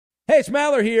Hey, it's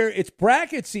Maller here. It's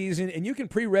bracket season, and you can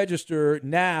pre-register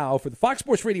now for the Fox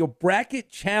Sports Radio Bracket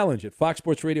Challenge at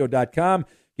foxsportsradio.com.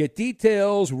 Get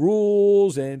details,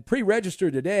 rules, and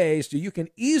pre-register today so you can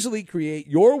easily create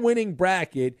your winning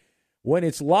bracket when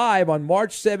it's live on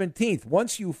March 17th.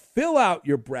 Once you fill out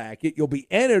your bracket, you'll be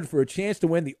entered for a chance to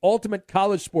win the ultimate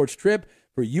college sports trip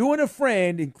for you and a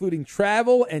friend, including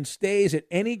travel and stays at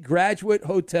any Graduate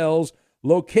Hotels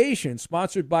location,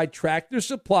 sponsored by Tractor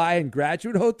Supply and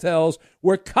Graduate Hotels,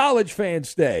 where college fans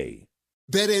stay.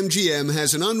 BetMGM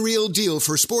has an unreal deal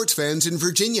for sports fans in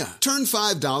Virginia. Turn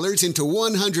 $5 into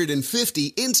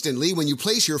 $150 instantly when you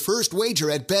place your first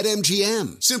wager at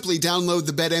BetMGM. Simply download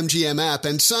the BetMGM app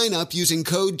and sign up using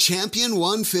code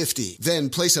Champion150. Then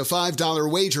place a $5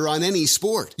 wager on any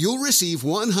sport. You'll receive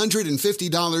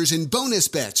 $150 in bonus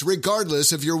bets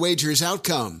regardless of your wager's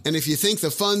outcome. And if you think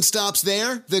the fun stops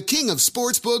there, the King of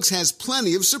Sportsbooks has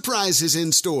plenty of surprises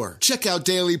in store. Check out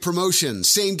daily promotions,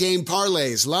 same-game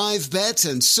parlays, live bets,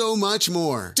 and so much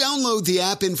more. Download the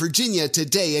app in Virginia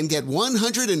today and get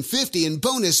 $150 in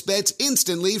bonus bets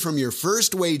instantly from your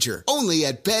first wager. Only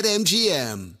at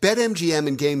BetMGM. BetMGM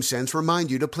and GameSense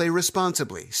remind you to play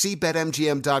responsibly. See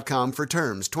BetMGM.com for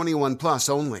terms. 21 plus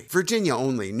only. Virginia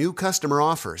only. New customer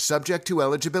offer. Subject to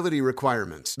eligibility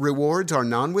requirements. Rewards are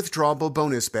non-withdrawable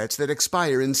bonus bets that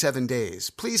expire in 7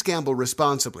 days. Please gamble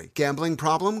responsibly. Gambling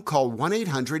problem? Call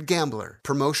 1-800-GAMBLER.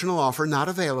 Promotional offer not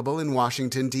available in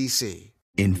Washington, D.C.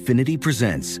 Infiniti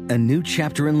presents a new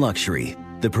chapter in luxury,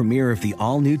 the premiere of the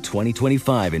all-new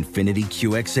 2025 Infiniti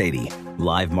QX80,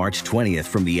 live March 20th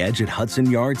from the Edge at Hudson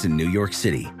Yards in New York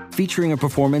City, featuring a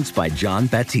performance by John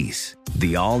Batiste.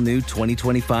 The all-new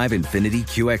 2025 Infiniti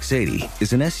QX80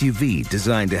 is an SUV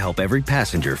designed to help every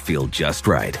passenger feel just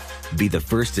right. Be the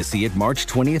first to see it March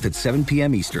 20th at 7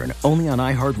 p.m. Eastern, only on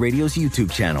iHeartRadio's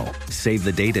YouTube channel. Save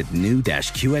the date at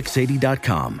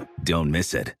new-QX80.com. Don't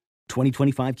miss it.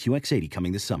 2025 QX80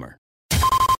 coming this summer.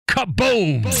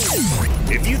 Kaboom!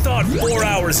 If you thought 4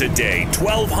 hours a day,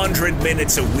 1,200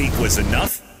 minutes a week was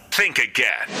enough, think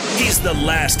again. He's the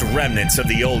last remnants of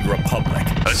the old republic,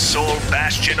 a sole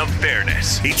bastion of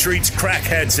fairness. He treats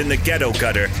crackheads in the ghetto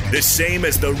gutter the same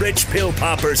as the rich pill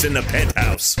poppers in the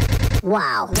penthouse.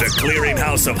 Wow. The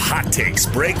clearinghouse of hot takes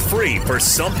break free for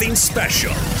something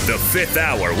special. The Fifth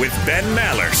Hour with Ben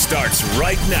Maller starts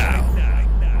right now.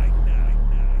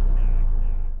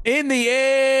 In the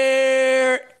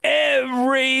air,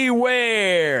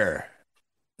 everywhere.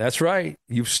 That's right.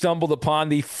 You've stumbled upon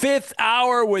the Fifth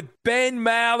Hour with Ben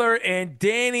Maller and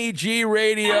Danny G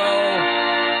Radio.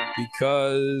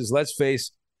 Because, let's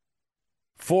face,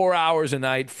 4 hours a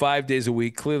night, 5 days a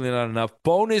week, clearly not enough.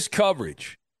 Bonus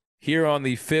coverage here on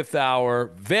the Fifth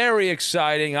Hour. Very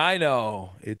exciting. I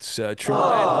know. It's tremendous.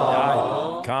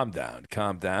 Calm down.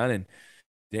 And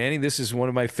Danny, this is one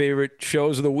of my favorite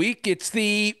shows of the week. It's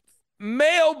the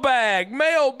mailbag.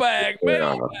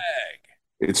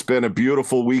 It's been a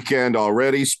beautiful weekend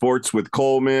already. Sports with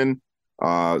Coleman.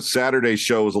 Saturday's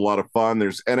show was a lot of fun.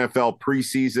 There's NFL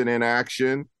preseason in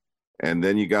action. And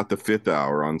then you got the Fifth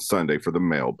Hour on Sunday for the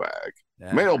mailbag.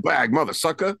 Mailbag, mother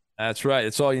sucker. That's right.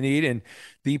 That's all you need. And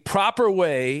the proper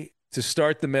way to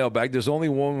start the mailbag, there's only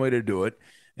one way to do it.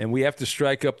 And we have to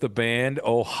strike up the band.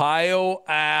 Ohio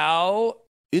Al.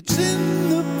 It's in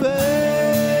the bag.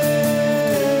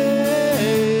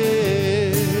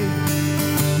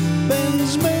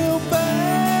 Ben's mailbag.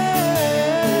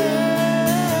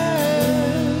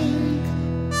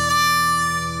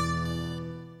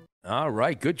 All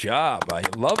right, good job. I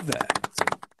love that.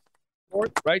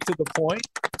 Right to the point.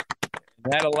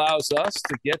 And that allows us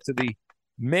to get to the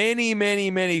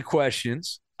many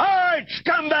questions. All right,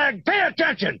 scumbag, pay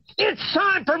attention. It's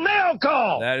time for mail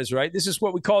call. That is right. This is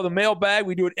what we call the mailbag.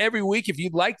 We do it every week. If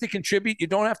you'd like to contribute, you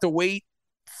don't have to wait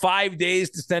 5 days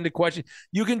to send a question.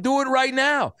 You can do it right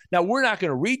now. Now, we're not going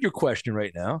to read your question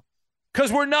right now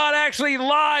because we're not actually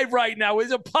live right now.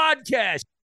 It's a podcast.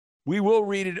 We will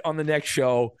read it on the next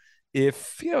show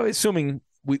if, assuming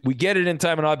we get it in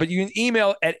time and all. But you can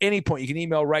email at any point. You can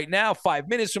email right now, 5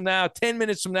 minutes from now, 10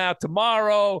 minutes from now,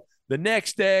 tomorrow, the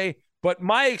next day. But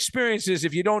my experience is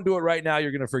if you don't do it right now,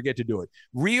 you're going to forget to do it.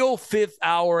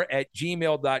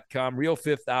 realfifthhour@gmail.com,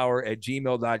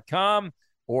 realfifthhour@gmail.com.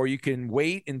 Or you can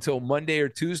wait until Monday or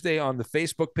Tuesday on the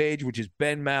Facebook page, which is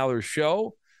Ben Maller's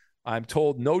Show. I'm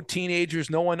told no teenagers,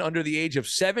 no one under the age of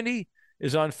 70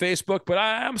 is on Facebook, but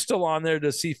I'm still on there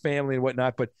to see family and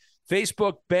whatnot. But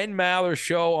Facebook, Ben Maller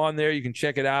Show on there. You can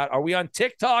check it out. Are we on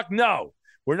TikTok? No,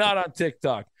 we're not on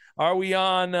TikTok. Are we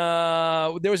on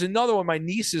there was another one my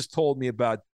nieces told me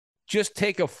about. Just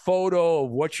take a photo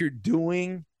of what you're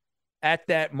doing at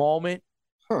that moment,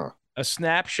 a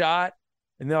snapshot,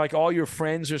 and then like all your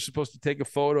friends are supposed to take a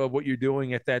photo of what you're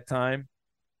doing at that time.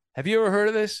 Have you ever heard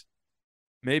of this?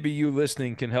 Maybe you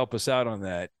listening can help us out on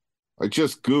that. I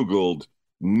just Googled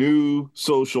new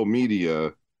social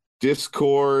media,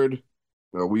 Discord.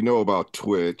 We know about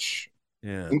Twitch.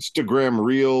 Yeah. Instagram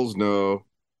Reels, no.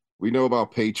 We know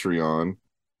about Patreon.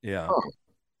 Yeah. Oh,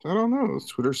 I don't know.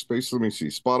 Twitter Space, let me see.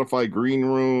 Spotify Green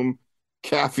Room,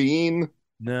 Caffeine.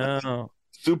 No.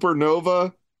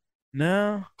 Supernova.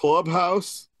 No.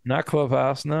 Clubhouse. Not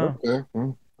Clubhouse, no. Okay.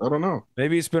 Well, I don't know.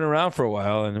 Maybe it's been around for a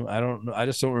while, and I don't know. I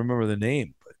just don't remember the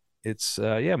name. But it's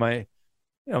my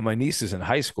niece is in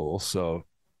high school, so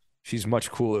she's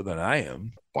much cooler than I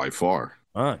am. By far.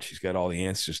 She's got all the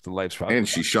answers to life's problems. And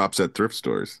she shops at thrift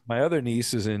stores. My other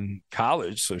niece is in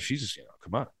college, so she's,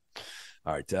 come on.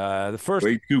 All right. The first.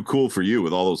 Way too cool for you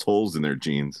with all those holes in their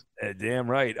jeans. Damn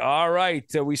right. All right.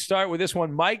 We start with this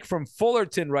one. Mike from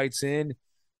Fullerton writes in,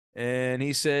 and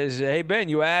he says, hey, Ben,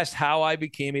 you asked how I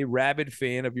became a rabid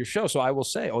fan of your show. So I will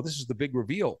say, this is the big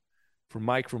reveal from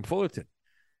Mike from Fullerton.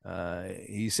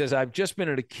 He says, I've just been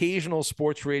an occasional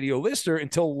sports radio listener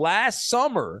until last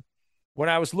summer when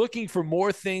I was looking for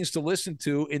more things to listen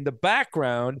to in the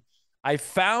background. I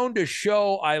found a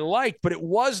show I liked, but it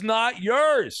was not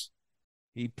yours.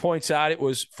 He points out it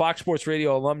was Fox Sports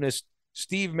Radio alumnus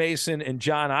Steve Mason and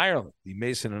John Ireland, the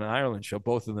Mason and Ireland show.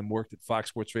 Both of them worked at Fox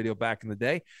Sports Radio back in the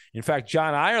day. In fact,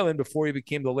 John Ireland, before he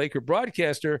became the Laker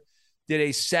broadcaster, did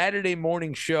a Saturday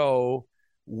morning show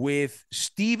with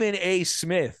Stephen A.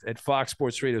 Smith at Fox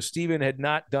Sports Radio. Stephen had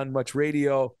not done much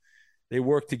radio. They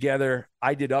worked together.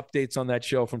 I did updates on that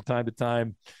show from time to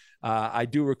time. I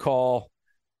do recall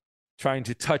trying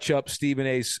to touch up Stephen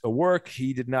A.'s work.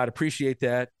 He did not appreciate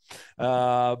that.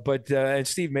 And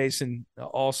Steve Mason,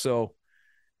 also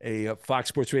a Fox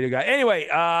Sports Radio guy. Anyway,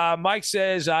 Mike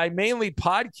says, I mainly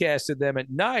podcasted them at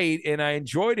night, and I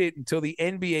enjoyed it until the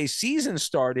NBA season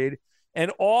started,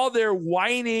 and all their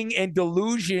whining and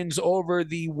delusions over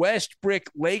the Westbrook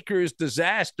Lakers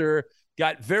disaster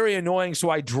got very annoying, so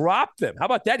I dropped them. How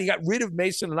about that? He got rid of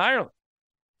Mason and Ireland.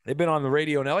 They've been on the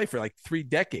radio in LA for like 3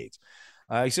 decades.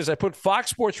 He says, I put Fox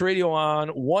Sports Radio on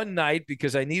one night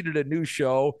because I needed a new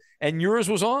show, and yours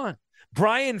was on.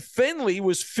 Brian Finley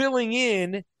was filling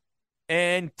in,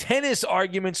 and tennis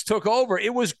arguments took over.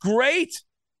 It was great.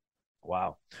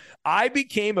 Wow. I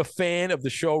became a fan of the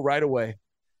show right away.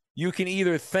 You can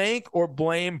either thank or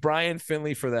blame Brian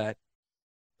Finley for that.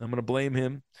 I'm going to blame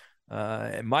him.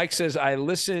 And Mike says, I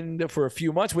listened for a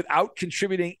few months without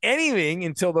contributing anything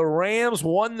until the Rams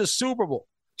won the Super Bowl.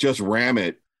 Just ram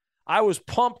it. I was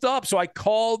pumped up, so I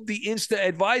called the Insta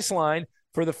advice line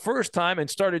for the first time and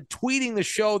started tweeting the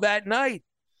show that night.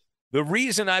 The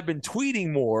reason I've been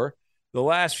tweeting more the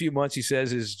last few months, he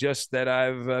says, is just that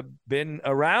I've been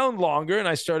around longer, and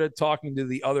I started talking to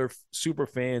the other super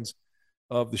fans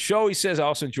of the show. He says, I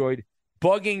also enjoyed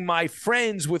bugging my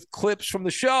friends with clips from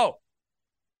the show.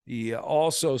 He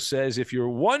also says, if you're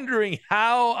wondering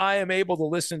how I am able to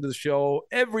listen to the show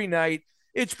every night,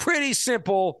 it's pretty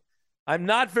simple. I'm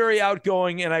not very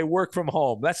outgoing, and I work from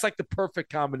home. That's like the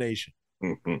perfect combination,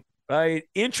 right?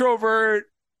 Introvert,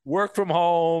 work from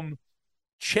home,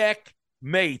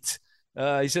 checkmate.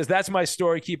 He says, that's my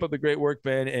story. Keep up the great work,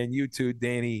 Ben, and you too,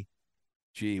 Danny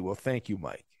G. Well, thank you,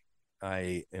 Mike.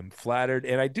 I am flattered,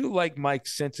 and I do like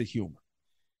Mike's sense of humor.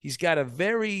 He's got a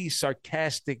very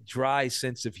sarcastic, dry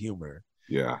sense of humor,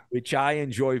 which I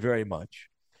enjoy very much.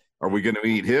 Are we going to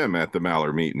meet him at the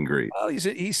Maller meet and greet? Well,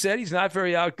 he said he's not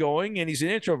very outgoing, and he's an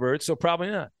introvert, so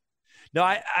probably not. No,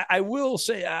 I will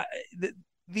say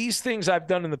these things I've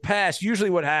done in the past, usually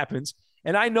what happens,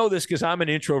 and I know this because I'm an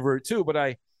introvert too, but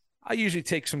I usually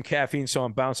take some caffeine, so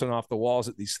I'm bouncing off the walls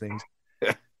at these things.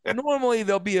 Normally,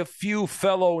 there'll be a few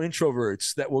fellow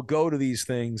introverts that will go to these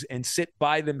things and sit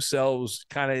by themselves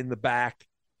kind of in the back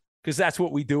because that's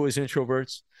what we do as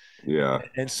introverts. Yeah.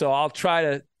 And so I'll try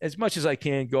to, as much as I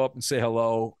can, go up and say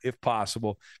hello if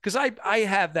possible because I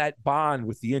have that bond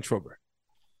with the introvert.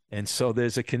 And so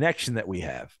there's a connection that we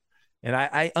have. And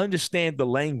I understand the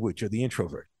language of the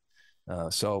introvert.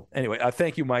 So anyway,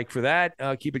 thank you, Mike, for that.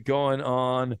 Keep it going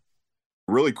on.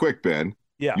 Really quick, Ben.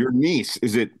 Yeah. Your niece,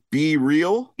 is it Be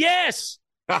Real? Yes.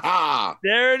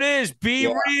 There it is.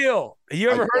 Be Real.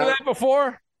 You ever heard of that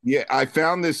before? Yeah, I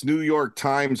found this New York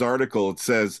Times article. It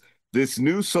says, this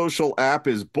new social app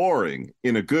is boring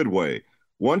in a good way.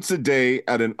 Once a day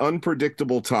at an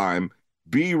unpredictable time,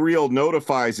 Be Real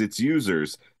notifies its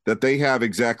users that they have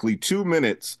exactly 2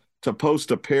 minutes to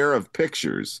post a pair of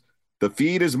pictures. The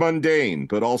feed is mundane,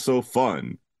 but also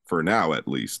fun, for now at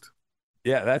least.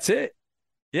 Yeah, that's it.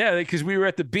 Yeah, because we were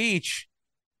at the beach,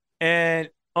 and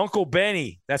Uncle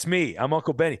Benny. That's me. I'm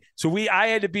Uncle Benny. So I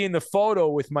had to be in the photo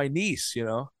with my niece,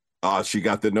 She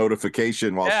got the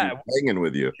notification while she was hanging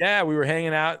with you. Yeah, we were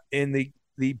hanging out in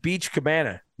the beach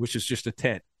cabana, which is just a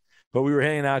tent. But we were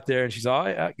hanging out there, and she's all,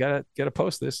 I gotta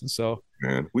post this. And so,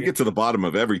 man, we get to the bottom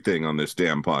of everything on this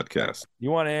damn podcast.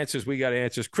 You want answers? We got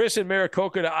answers. Chris in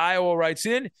Maricopa to Iowa writes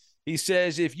in. He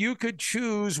says, if you could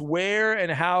choose where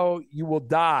and how you will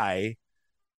die,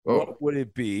 what would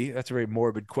it be? That's a very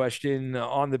morbid question.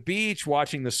 On the beach,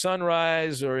 watching the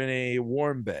sunrise, or in a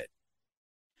warm bed?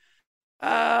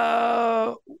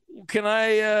 Can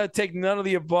I take none of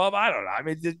the above? I don't know. I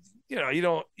mean, you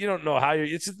don't know how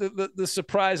it's the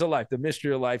surprise of life, the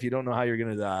mystery of life. You don't know how you're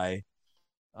going to die.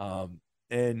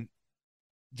 And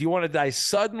do you want to die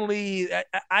suddenly?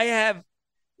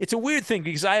 It's a weird thing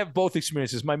because I have both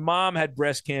experiences. My mom had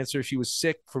breast cancer. She was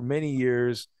sick for many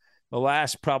years. The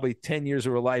last probably 10 years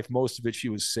of her life, most of it, she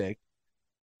was sick.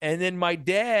 And then my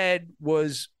dad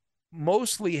was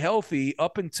mostly healthy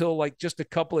up until like just a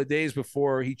couple of days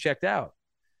before he checked out.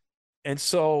 And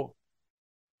so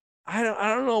I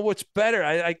don't know what's better.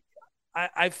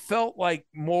 I felt like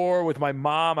more with my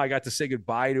mom, I got to say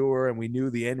goodbye to her and we knew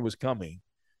the end was coming.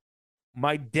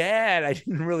 My dad, I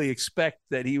didn't really expect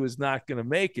that he was not going to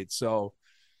make it. So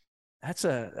that's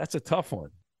a tough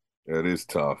one. It is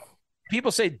tough.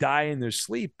 People say die in their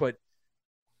sleep, but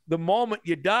the moment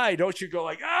you die, don't you go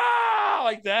like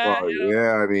that? Well,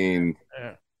 yeah, I mean,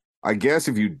 I guess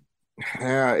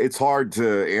it's hard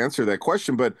to answer that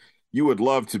question, but you would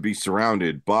love to be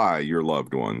surrounded by your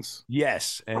loved ones.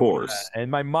 Yes. Of course. And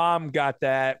my mom got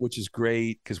that, which is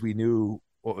great because we knew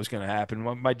what was going to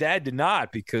happen. My dad did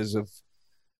not because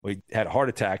he had a heart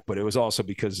attack, but it was also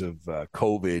because of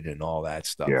COVID and all that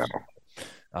stuff. Yeah.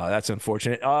 That's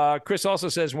unfortunate. Chris also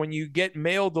says, when you get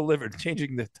mail delivered,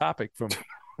 changing the topic from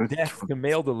death to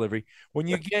mail delivery, when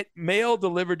you get mail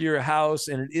delivered to your house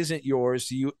and it isn't yours,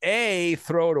 so you A,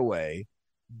 throw it away,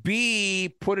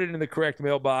 B, put it in the correct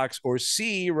mailbox, or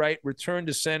C, write return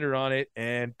to sender on it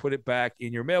and put it back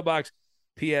in your mailbox.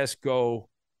 P.S. Go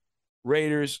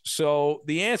Raiders. So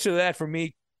the answer to that for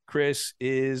me, Chris,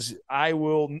 is I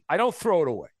don't throw it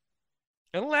away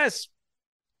unless,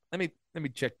 let me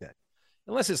check that.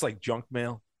 Unless it's like junk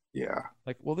mail. Yeah.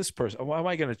 Like, well, this person, why am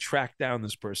I going to track down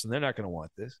this person? They're not going to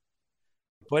want this.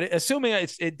 But assuming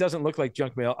it doesn't look like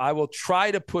junk mail, I will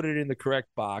try to put it in the correct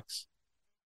box.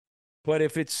 But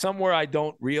if it's somewhere I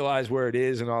don't realize where it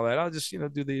is and all that, I'll just,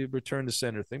 do the return to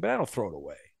sender thing. But I don't throw it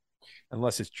away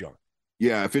unless it's junk.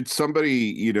 Yeah. If it's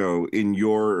somebody, in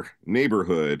your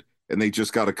neighborhood and they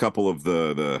just got a couple of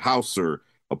the house or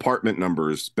apartment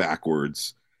numbers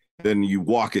backwards, then you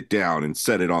walk it down and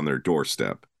set it on their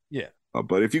doorstep. Yeah.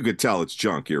 But if you could tell it's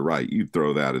junk, you're right. You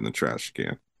throw that in the trash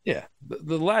can. Yeah.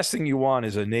 The last thing you want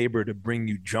is a neighbor to bring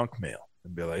you junk mail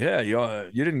and be like, yeah,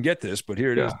 you didn't get this, but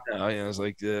here it is now. It's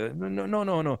like,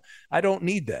 no. I don't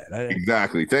need that.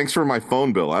 Exactly. Thanks for my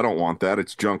phone bill. I don't want that.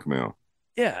 It's junk mail.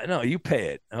 Yeah, no, you pay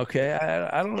it. Okay.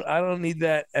 I don't need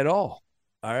that at all.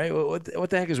 All right. What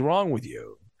the heck is wrong with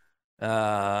you?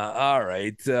 All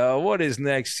right. What is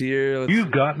next here? You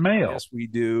got mail. Yes, we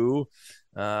do.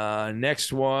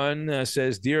 Next one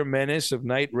says, Dear Menace of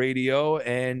Night Radio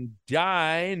and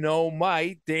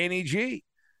Dynamite Danny G.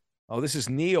 Oh, this is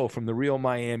Neil from the Real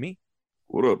Miami.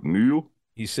 What up, Neil?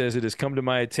 He says, it has come to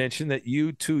my attention that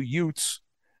you two Utes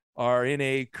are in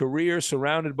a career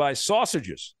surrounded by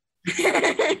sausages.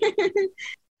 You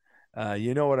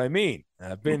know what I mean?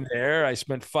 I've been there. I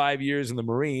spent 5 years in the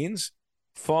Marines.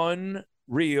 Fun,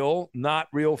 real, not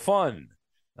real fun.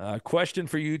 Question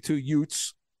for you two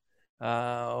Utes.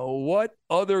 What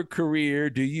other career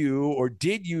do you or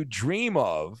did you dream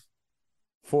of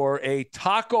for a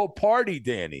taco party,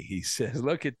 Danny? He says,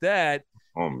 look at that.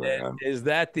 Oh, man. Is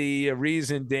that the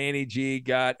reason Danny G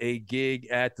got a gig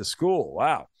at the school?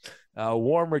 Wow.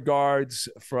 Warm regards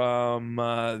from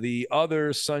the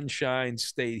other Sunshine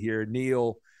State here,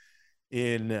 Neil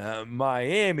in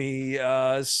Miami.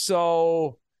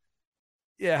 So,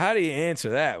 yeah, how do you answer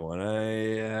that one?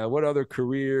 What other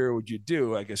career would you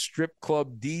do? Like a strip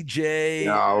club DJ?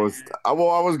 Yeah, I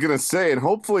was going to say, and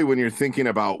hopefully when you're thinking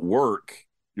about work,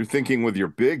 you're thinking with your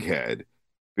big head,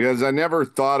 because I never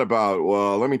thought about,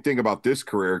 well, let me think about this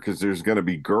career because there's going to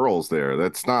be girls there.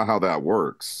 That's not how that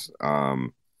works. I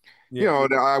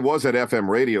was at FM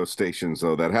radio stations,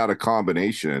 though, that had a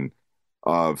combination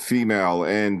of female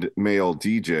and male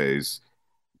DJs.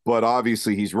 But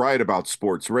obviously, he's right about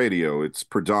sports radio. It's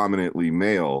predominantly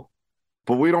male.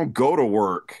 But we don't go to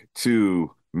work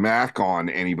to mac on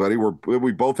anybody.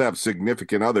 We both have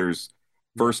significant others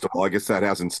First of all, I guess that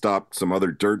hasn't stopped some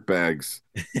other dirtbags.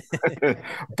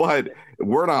 But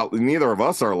neither of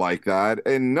us are like that.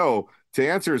 And no, to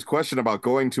answer his question about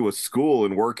going to a school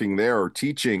and working there or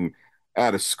teaching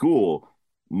at a school,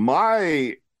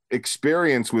 my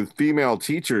experience with female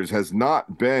teachers has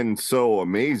not been so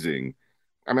amazing.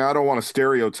 I mean, I don't want to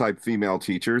stereotype female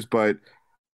teachers, but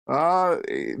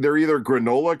they're either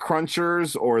granola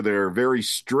crunchers or they're very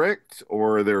strict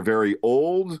or they're very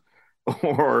old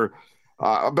or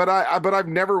but I've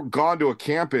never gone to a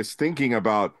campus thinking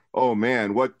about, oh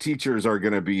man, what teachers are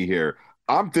going to be here.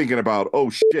 I'm thinking about, oh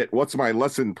shit, what's my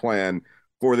lesson plan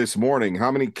for this morning?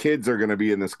 How many kids are going to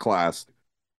be in this class?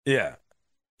 Yeah.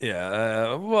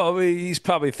 Yeah. Well, he's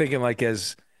probably thinking like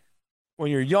as when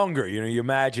you're younger, you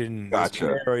imagine the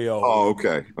scenario. Oh,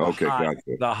 okay. Gotcha.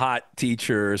 The hot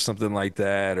teacher or something like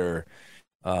that, or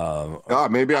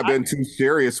maybe I've been too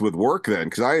serious with work then,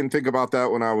 because I didn't think about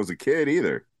that when I was a kid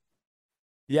either.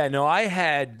 Yeah, no, I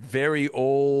had very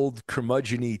old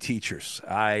curmudgeon-y teachers.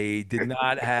 I did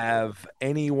not have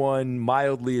anyone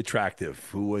mildly attractive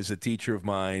who was a teacher of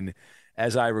mine,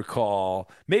 as I recall.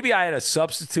 Maybe I had a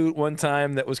substitute one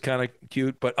time that was kind of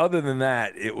cute, but other than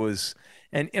that, it was.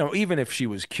 And even if she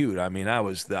was cute, I mean, I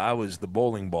was the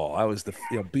bowling ball, I was the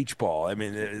beach ball. I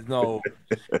mean,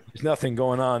 there's nothing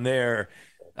going on there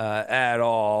at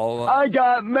all. I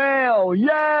got mail, yay!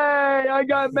 I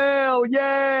got mail,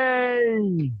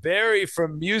 yay! Barry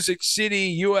from Music City,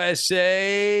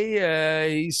 USA.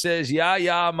 He says,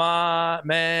 "Ya ma,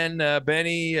 man,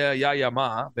 Benny, ya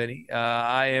ma, Benny.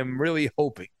 I am really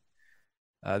hoping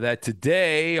that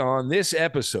today on this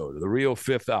episode of the Real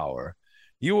Fifth Hour,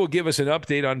 you will give us an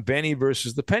update on Benny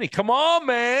versus the Penny. Come on,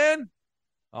 man.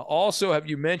 Also, have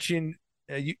you mentioned,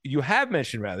 you have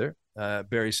mentioned, rather,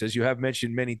 Barry says, you have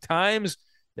mentioned many times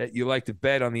that you like to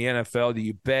bet on the NFL. Do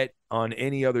you bet on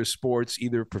any other sports,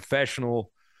 either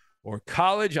professional or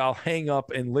college? I'll hang up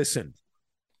and listen.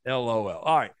 LOL.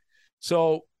 All right.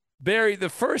 So, Barry, the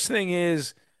first thing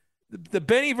is the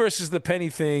Benny versus the Penny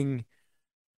thing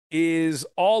is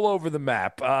all over the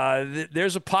map.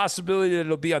 There's a possibility that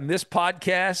it'll be on this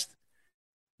podcast.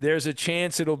 There's a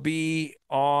chance it'll be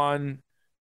on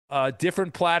a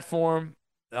different platform.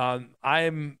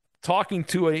 I'm talking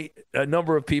to a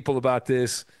number of people about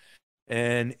this,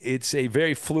 and it's a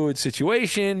very fluid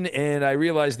situation, and I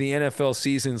realize the NFL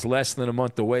season's less than a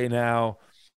month away now,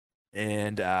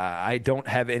 and I don't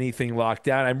have anything locked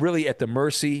down. I'm really at the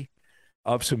mercy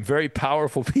of some very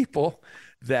powerful people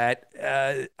that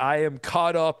I am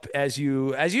caught up, as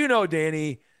you know,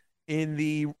 Danny, in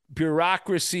the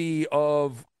bureaucracy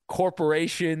of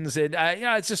corporations, and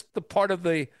it's just the part of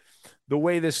the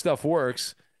way this stuff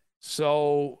works.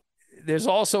 So there's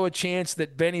also a chance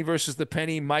that Benny versus the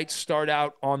Penny might start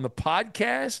out on the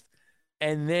podcast,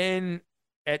 and then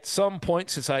at some point,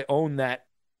 since I own that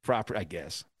property, I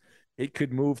guess it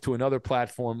could move to another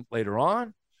platform later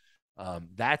on.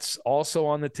 That's also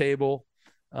on the table.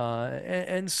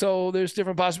 And so there's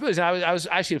different possibilities. I was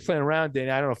actually playing around, Danny.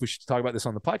 I don't know if we should talk about this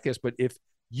on the podcast, but if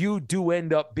you do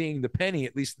end up being the Penny,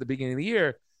 at least at the beginning of the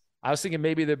year, I was thinking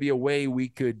maybe there'd be a way we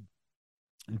could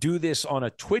do this on a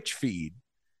Twitch feed,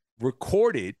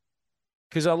 record it,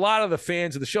 because a lot of the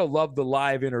fans of the show love the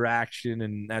live interaction,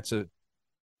 and that's a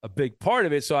big part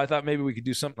of it. So I thought maybe we could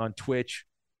do something on Twitch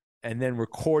and then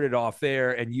record it off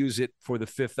there and use it for the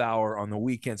fifth hour on the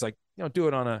weekends. Like, do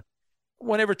it on a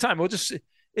whenever time.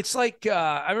 It's like,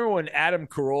 I remember when Adam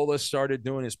Carolla started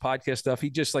doing his podcast stuff,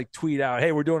 he just like tweet out,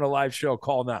 hey, we're doing a live show,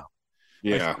 call now.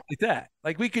 Yeah. Like that.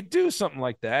 Like we could do something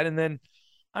like that. And then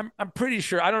I'm pretty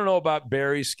sure, I don't know about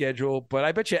Barry's schedule, but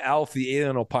I bet you Alf, the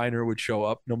alien opiner, would show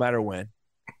up no matter when.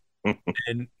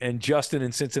 and Justin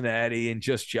in Cincinnati and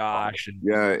just Josh.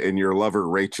 And your lover,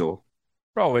 Rachel.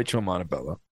 Oh, Rachel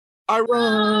Montebello. I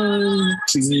run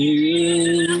to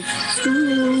you.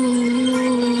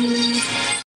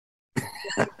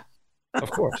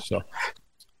 Of course. So,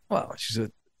 well, she's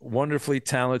a wonderfully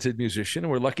talented musician,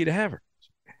 and we're lucky to have her.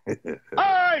 All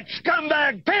right,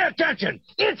 scumbag, pay attention.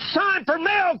 It's time for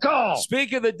mail call.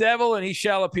 Speak of the devil, and he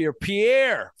shall appear.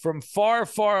 Pierre from far,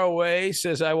 far away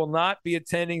says, I will not be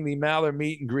attending the Maller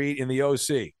meet and greet in the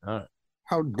OC. All right.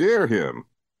 How dare him?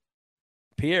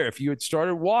 Pierre, if you had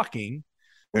started walking,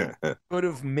 could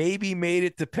have maybe made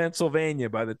it to Pennsylvania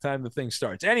by the time the thing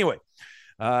starts. Anyway,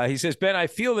 he says, Ben, I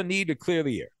feel the need to clear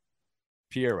the air.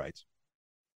 Pierre writes,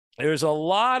 there's a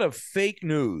lot of fake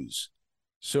news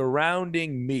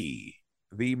surrounding me,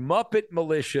 the Muppet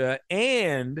Militia,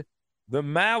 and the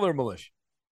Maller Militia.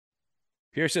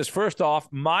 Pierre says, first off,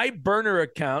 my burner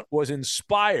account was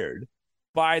inspired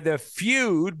by the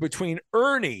feud between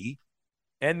Ernie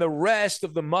and the rest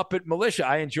of the Muppet militia.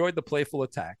 I enjoyed the playful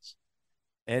attacks,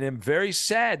 and am very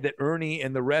sad that Ernie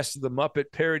and the rest of the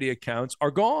Muppet parody accounts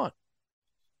are gone.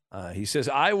 He says,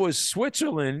 I was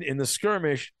Switzerland in the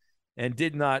skirmish and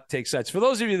did not take sides. For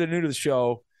those of you that are new to the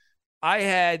show, I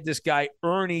had this guy,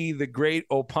 Ernie the Great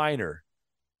Opiner,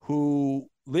 who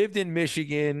lived in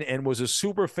Michigan and was a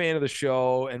super fan of the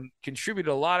show and contributed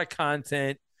a lot of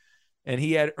content. And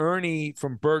he had Ernie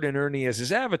from Bert and Ernie as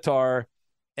his avatar.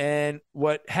 And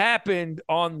what happened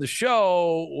on the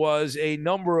show was a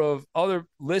number of other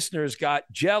listeners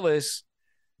got jealous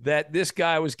that this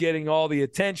guy was getting all the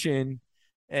attention,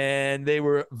 and they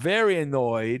were very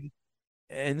annoyed.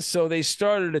 And so they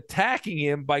started attacking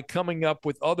him by coming up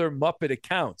with other Muppet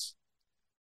accounts.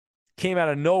 Came out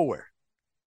of nowhere.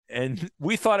 And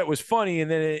we thought it was funny, and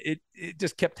then it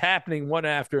just kept happening one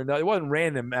after another. It wasn't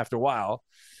random after a while.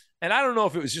 And I don't know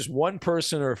if it was just one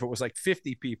person or if it was like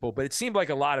 50 people, but it seemed like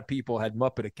a lot of people had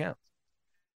Muppet accounts.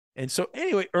 And so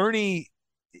anyway, Ernie,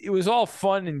 it was all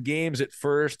fun and games at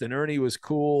first, and Ernie was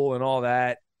cool and all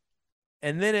that.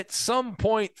 And then at some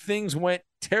point, things went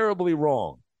terribly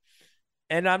wrong.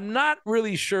 And I'm not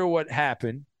really sure what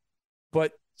happened,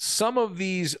 but some of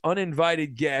these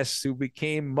uninvited guests who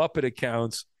became Muppet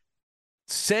accounts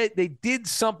said they did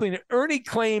something. Ernie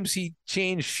claims he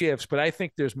changed shifts, but I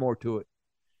think there's more to it.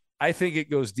 I think it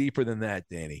goes deeper than that,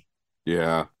 Danny.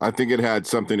 Yeah, I think it had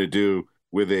something to do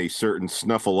with a certain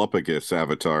Snuffleupagus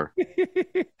avatar.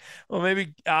 Well,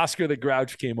 maybe Oscar the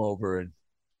Grouch came over and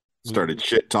started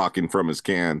shit talking from his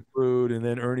can. Rude, and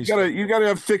then Ernie. You gotta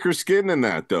have thicker skin than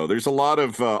that, though. There's a lot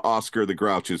of Oscar the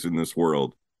Grouches in this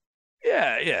world.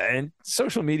 Yeah, and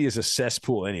social media is a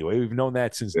cesspool anyway. We've known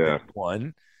that since day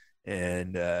one,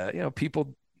 and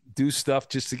people do stuff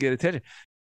just to get attention.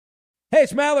 Hey,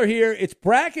 it's Maller here. It's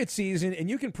bracket season, and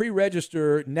you can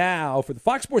pre-register now for the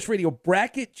Fox Sports Radio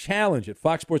Bracket Challenge at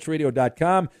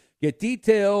foxsportsradio.com. Get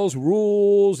details,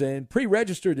 rules, and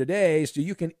pre-register today so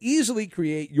you can easily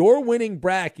create your winning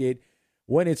bracket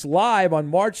when it's live on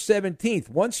March 17th.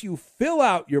 Once you fill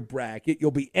out your bracket,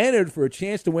 you'll be entered for a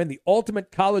chance to win the ultimate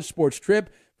college sports trip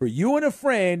for you and a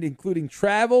friend, including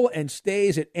travel and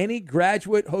stays at any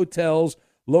Graduate Hotels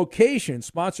location,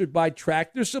 sponsored by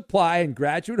Tractor Supply and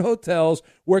Graduate Hotels,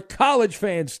 where college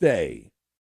fans stay.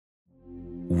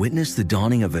 Witness the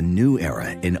dawning of a new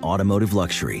era in automotive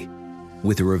luxury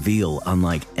with a reveal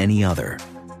unlike any other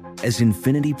as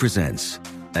Infiniti presents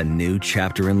a new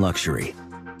chapter in luxury,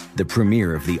 the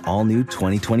premiere of the all-new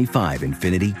 2025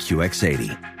 Infiniti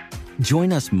QX80.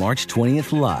 Join us March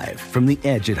 20th live from the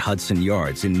Edge at Hudson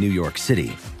Yards in New York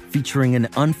City, featuring an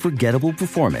unforgettable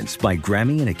performance by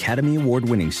Grammy and Academy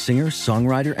Award-winning singer,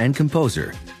 songwriter, and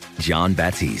composer, Jon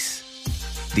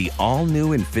Batiste. The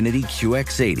all-new Infiniti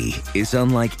QX80 is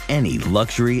unlike any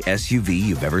luxury SUV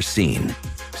you've ever seen.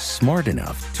 Smart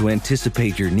enough to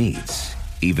anticipate your needs,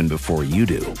 even before you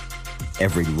do.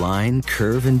 Every line,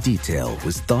 curve, and detail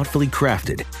was thoughtfully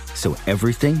crafted, so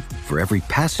everything for every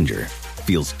passenger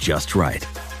feels just right.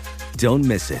 Don't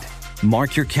miss it.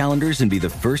 Mark your calendars and be the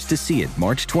first to see it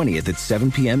March 20th at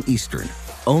 7 p.m. Eastern,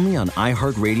 only on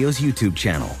iHeartRadio's YouTube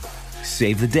channel.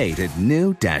 Save the date at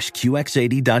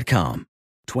new-QX80.com.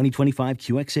 2025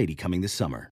 QX80 coming this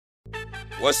summer.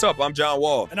 What's up? I'm John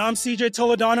Wall. And I'm CJ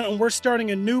Toledano, and we're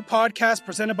starting a new podcast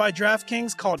presented by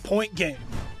DraftKings called Point Game.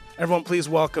 Everyone, please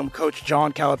welcome Coach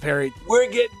John Calipari. We're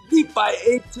getting beat by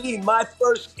 18. My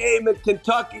first game in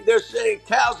Kentucky, they're saying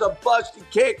Cal's a bust. He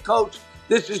can't coach.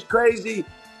 This is crazy.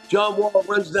 John Wall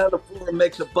runs down the floor and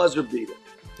makes a buzzer beater.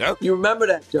 Yep. You remember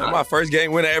that, John? That's my first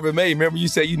game winner I ever made. Remember you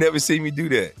said you never seen me do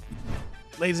that.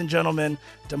 Ladies and gentlemen,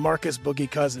 DeMarcus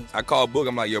Boogie Cousins. I called Boog.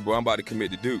 I'm like, yo, bro, I'm about to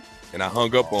commit to Duke. And I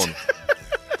hung up on him.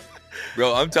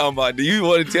 Bro, I'm talking about, do you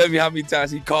want to tell me how many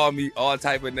times he called me all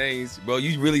type of names? Bro,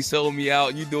 you really sold me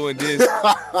out. You doing this.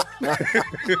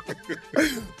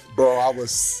 Bro, I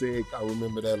was sick. I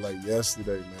remember that like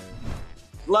yesterday, man.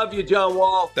 Love you, John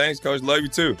Wall. Thanks, Coach. Love you,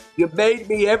 too. You made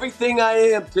me everything I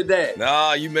am today.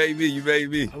 Nah, you made me. You made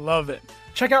me. I love it.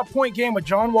 Check out Point Game with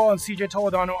John Wall and CJ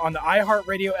Toledano on the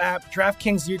iHeartRadio app,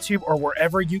 DraftKings YouTube, or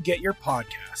wherever you get your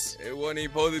podcasts. It wasn't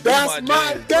even supposed to be That's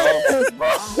my dance,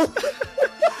 bro.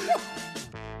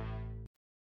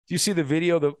 Do you see the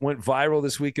video that went viral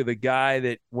this week of the guy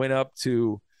that went up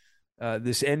to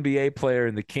this NBA player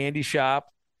in the candy shop?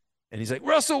 And he's like,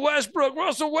 Russell Westbrook,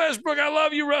 I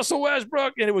love you, Russell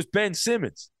Westbrook. And it was Ben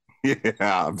Simmons. Yeah,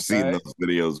 I've seen those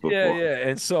videos before. Yeah.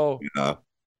 And so the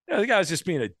guy was just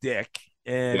being a dick.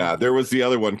 And yeah, there was the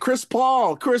other one, Chris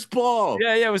Paul.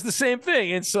 Yeah, it was the same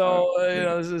thing. And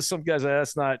so, some guys,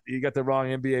 that's not, you got the wrong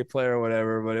NBA player or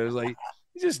whatever. But it was like,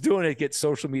 he's just doing it to get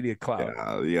social media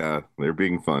clout. Yeah, they're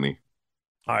being funny.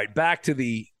 All right, back to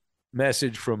the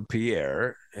message from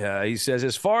Pierre. He says,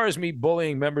 as far as me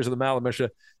bullying members of the Maller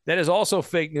Militia, that is also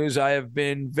fake news. I have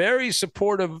been very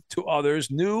supportive to others,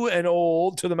 new and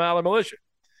old, to the Maller Militia.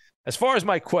 As far as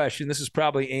my question, this is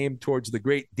probably aimed towards the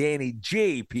great Danny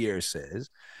G, Pierre says,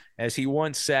 as he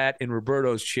once sat in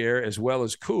Roberto's chair as well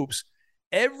as Coop's.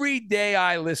 Every day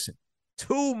I listen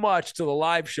too much to the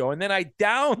live show, and then I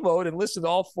download and listen to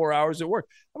all 4 hours at work.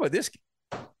 How about this?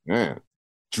 Man,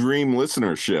 dream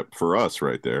listenership for us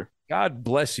right there. God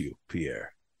bless you,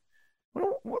 Pierre.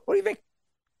 What do you think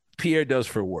Pierre does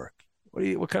for work?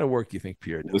 What kind of work do you think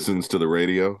Pierre does? Listens to the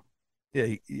radio. Yeah,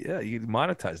 you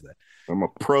monetize that. I'm a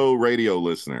pro radio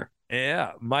listener.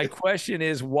 Yeah. My question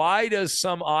is, why does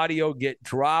some audio get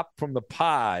dropped from the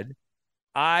pod,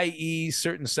 i.e.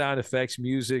 certain sound effects,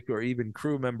 music, or even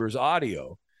crew members'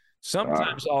 audio?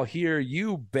 Sometimes I'll hear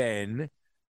you, Ben,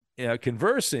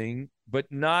 conversing, but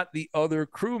not the other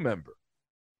crew member.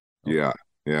 Yeah.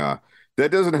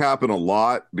 That doesn't happen a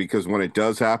lot because when it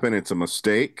does happen, it's a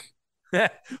mistake.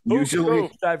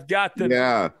 Usually, I've got the...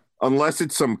 Yeah. Unless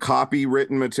it's some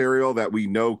copywritten material that we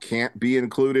know can't be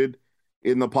included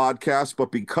in the podcast.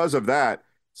 But because of that,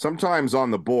 sometimes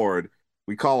on the board,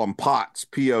 we call them POTS,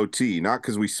 P-O-T, not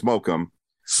because we smoke them.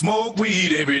 Smoke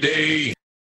weed every day.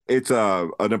 It's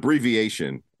an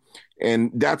abbreviation. And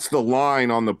that's the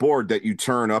line on the board that you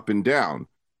turn up and down.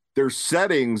 There's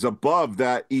settings above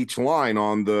that each line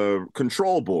on the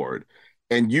control board.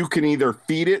 And you can either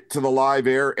feed it to the live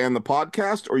air and the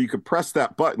podcast, or you could press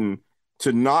that button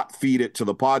to not feed it to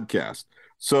the podcast.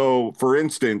 So, for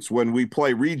instance, when we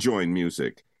play rejoin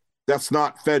music, that's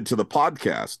not fed to the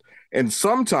podcast. And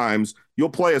sometimes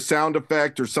you'll play a sound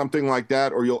effect or something like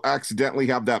that, or you'll accidentally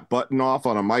have that button off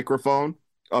on a microphone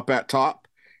up at top.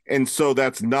 And so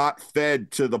that's not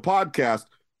fed to the podcast.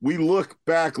 We look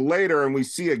back later and we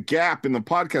see a gap in the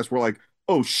podcast. We're like,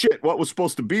 oh, shit, what was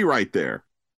supposed to be right there?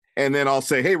 And then I'll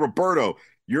say, hey, Roberto,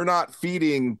 you're not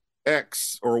feeding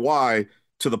X or Y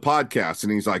to the podcast.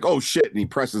 And he's like, oh shit. And he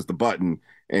presses the button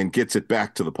and gets it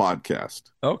back to the podcast.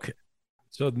 Okay.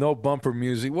 So no bumper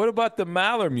music. What about the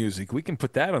Maller music? We can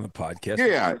put that on the podcast.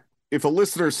 Yeah. If a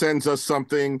listener sends us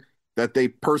something that they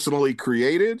personally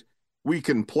created, we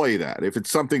can play that. If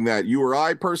it's something that you or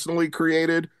I personally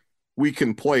created, we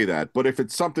can play that. But if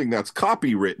it's something that's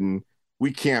copywritten,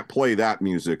 we can't play that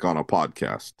music on a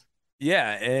podcast.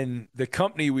 Yeah. And the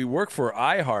company we work for,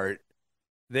 iHeart,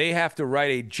 they have to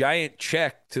write a giant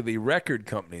check to the record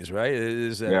companies, right?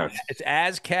 It's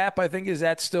ASCAP, I think. Is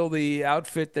that still the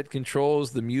outfit that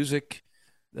controls the music,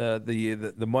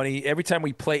 the money? Every time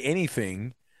we play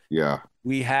anything,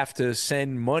 we have to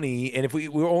send money. And if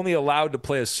we're only allowed to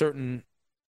play a certain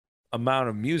amount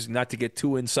of music, not to get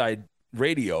too inside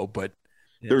radio, but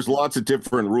there's lots of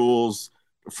different rules.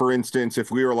 For instance,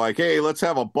 if we were like, hey, let's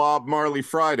have a Bob Marley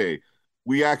Friday,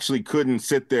 we actually couldn't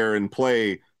sit there and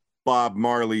play Bob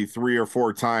Marley 3 or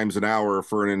 4 times an hour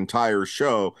for an entire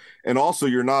show. And also,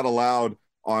 you're not allowed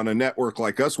on a network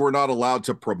like us, we're not allowed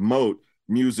to promote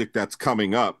music that's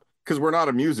coming up because we're not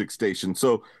a music station.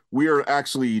 So we are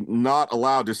actually not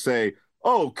allowed to say,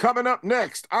 oh, coming up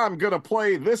next, I'm going to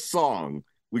play this song.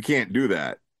 We can't do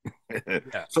that.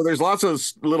 So there's lots of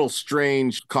little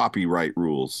strange copyright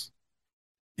rules.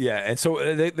 Yeah. And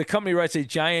so the company writes a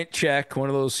giant check, one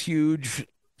of those huge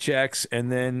checks,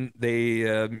 and then they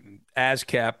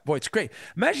ASCAP. Boy, it's great.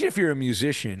 Imagine if you're a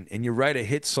musician and you write a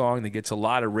hit song that gets a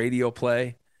lot of radio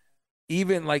play.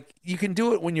 Even like you can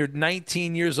do it when you're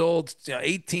 19 years old,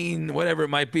 18, whatever it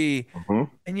might be,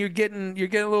 and you're getting a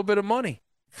little bit of money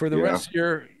for the rest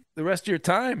of your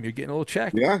time. You're getting a little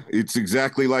check. Yeah, it's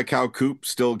exactly like how Coop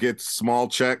still gets small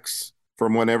checks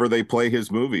from whenever they play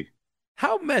his movie.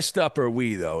 How messed up are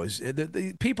we, though, is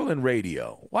the people in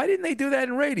radio? Why didn't they do that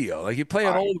in radio? Like you play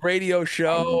an old radio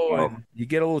show and you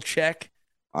get a little check.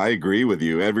 I agree with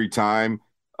you. Every time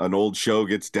an old show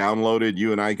gets downloaded,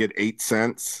 you and I get 8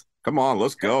 cents. Come on,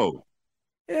 let's go.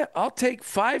 Yeah, I'll take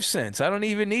 5 cents. I don't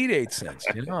even need 8 cents.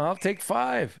 I'll take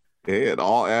 5. Hey, it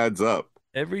all adds up.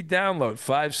 Every download,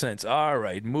 5 cents. All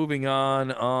right, moving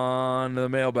on the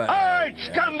mailbag. All right,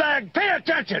 scumbag, pay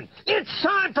attention. It's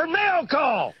time for mail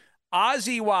call.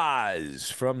 Ozzy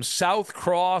Waz from South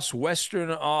Cross, Western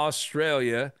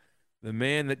Australia, the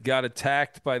man that got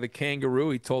attacked by the kangaroo.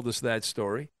 He told us that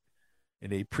story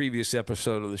in a previous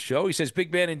episode of the show. He says, Big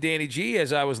Ben and Danny G,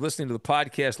 as I was listening to the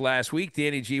podcast last week,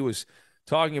 Danny G was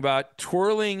talking about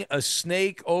twirling a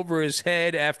snake over his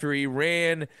head after he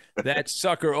ran that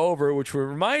sucker over, which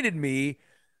reminded me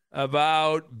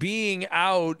about being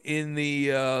out in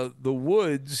the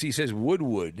woods. He says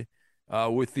Woodwood.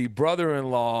 With the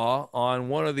brother-in-law on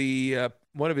one of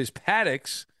his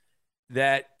paddocks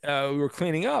that we were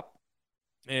cleaning up.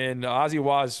 And Ozzy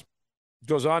Waz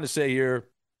goes on to say here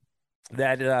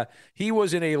that he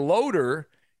was in a loader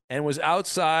and was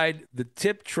outside the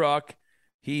tip truck.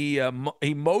 He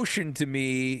motioned to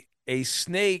me. A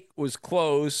snake was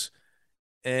close,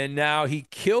 and now he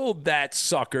killed that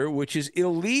sucker, which is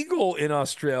illegal in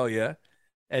Australia,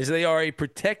 as they are a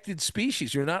protected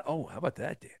species. You're not. Oh, how about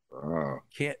that, Dan?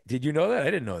 Can't. Did you know that? I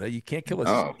didn't know that. You can't kill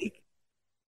a snake.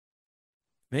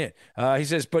 Man, he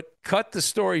says, but cut the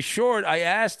story short. I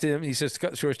asked him. He says,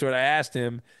 cut the story short. I asked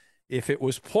him if it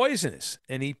was poisonous,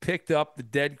 and he picked up the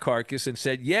dead carcass and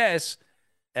said yes,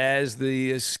 as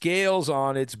the scales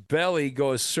on its belly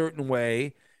go a certain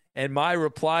way. And my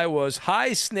reply was,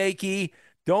 "Hi, Snakey.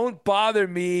 Don't bother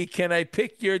me. Can I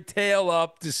pick your tail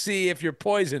up to see if you're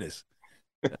poisonous?"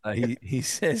 He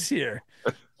says here.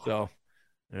 So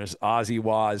there's Ozzy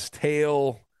Waz,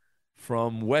 tail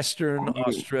from Western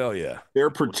Australia. They're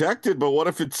protected, but what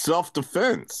if it's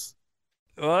self-defense?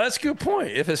 Well, that's a good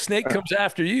point. If a snake comes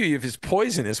after you, if it's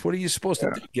poisonous, what are you supposed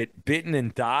to do? Get bitten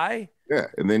and die? Yeah,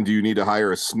 and then do you need to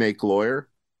hire a snake lawyer?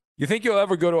 You think you'll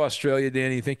ever go to Australia,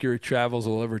 Danny? You think your travels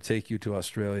will ever take you to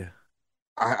Australia?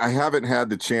 I haven't had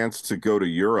the chance to go to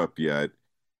Europe yet.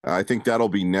 I think that'll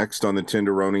be next on the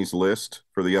Tenderoni's list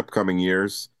for the upcoming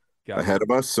years ahead of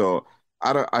us. So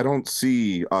I don't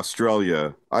see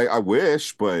Australia. I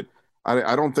wish, but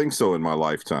I don't think so in my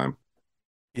lifetime.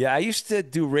 Yeah, I used to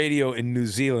do radio in New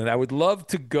Zealand. I would love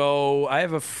to go. I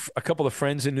have a couple of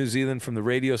friends in New Zealand from the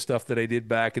radio stuff that I did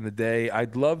back in the day.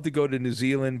 I'd love to go to New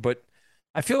Zealand, but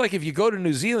I feel like if you go to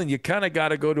New Zealand, you kind of got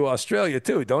to go to Australia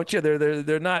too, don't you?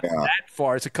 They're not that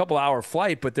far. It's a couple-hour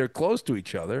flight, but they're close to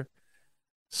each other.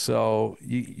 So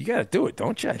you got to do it,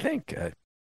 don't you? I think.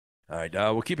 All right,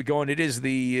 we'll keep it going. It is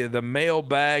the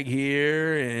mailbag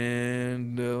here,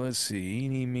 and let's see.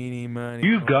 Eeny, meeny, miny,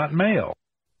 You've got mail.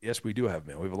 Yes, we do have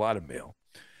mail. We have a lot of mail.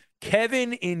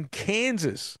 Kevin in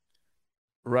Kansas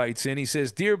writes in. He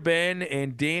says, "Dear Ben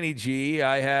and Danny G,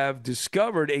 I have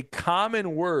discovered a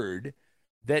common word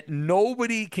that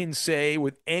nobody can say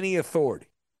with any authority.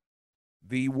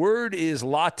 The word is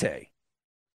latte.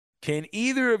 Can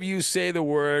either of you say the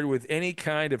word with any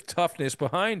kind of toughness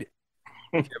behind it?"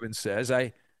 Kevin says,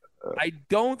 I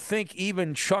don't think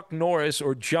even Chuck Norris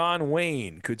or John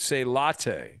Wayne could say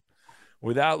latte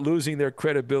without losing their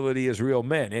credibility as real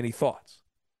men. Any thoughts?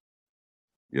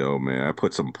 Yo, man, I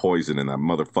put some poison in that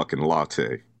motherfucking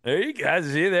latte. There you go.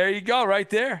 See, there you go, right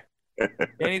there.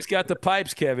 And he's got the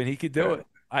pipes, Kevin. He could do it.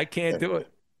 I can't do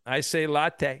it. I say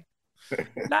latte.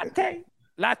 Latte,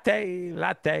 latte,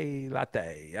 latte,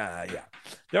 latte. Yeah.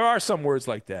 There are some words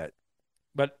like that.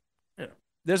 But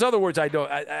there's other words I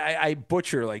don't. I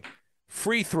butcher, like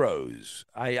free throws.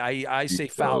 I say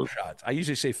foul shots. I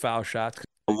usually say foul shots.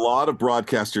 A lot of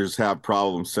broadcasters have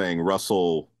problems saying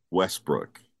Russell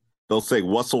Westbrook. They'll say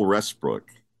Russell Westbrook.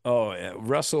 Oh, yeah.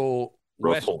 Russell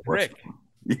Westbrook.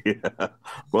 Yeah,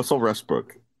 Russell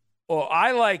Westbrook. Well,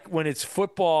 I like when it's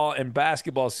football and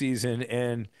basketball season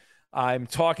and I'm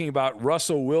talking about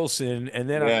Russell Wilson and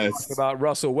then I'm talking about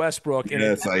Russell Westbrook. And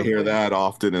yes, I hear that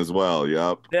often as well.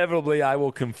 Yep. Inevitably, I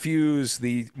will confuse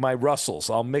my Russells.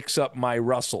 I'll mix up my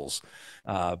Russells.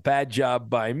 Bad job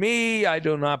by me. I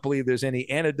do not believe there's any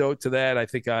antidote to that. I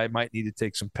think I might need to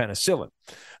take some penicillin.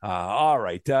 All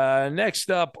right. Next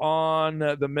up on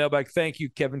the mailbag. Thank you,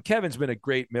 Kevin. Kevin's been a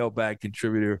great mailbag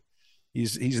contributor.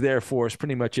 He's there for us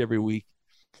pretty much every week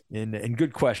and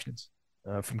good questions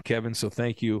from Kevin. So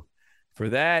thank you for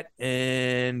that.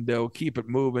 And we'll keep it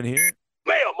moving here.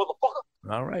 Mail, motherfucker.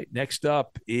 All right. Next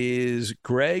up is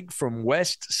Greg from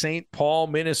West St. Paul,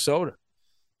 Minnesota.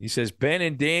 He says, Ben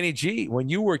and Danny G, when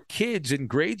you were kids in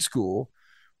grade school,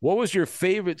 what was your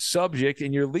favorite subject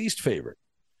and your least favorite?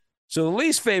 So the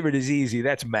least favorite is easy.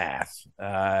 That's math.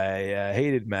 I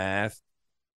hated math.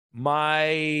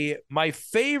 My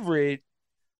favorite,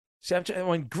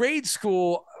 in grade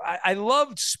school, I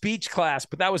loved speech class,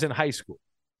 but that was in high school.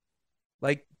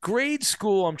 Like grade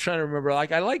school, I'm trying to remember.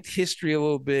 Like I liked history a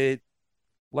little bit,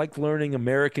 liked learning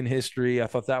American history. I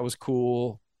thought that was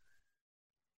cool.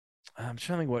 I'm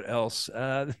trying to think what else.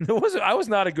 I was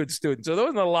not a good student, so there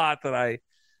wasn't a lot that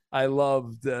I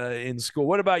loved in school.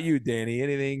 What about you, Danny?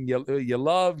 Anything you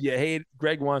love, you hate?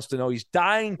 Greg wants to know. He's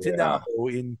dying to know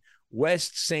in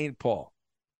West St. Paul.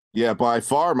 Yeah, by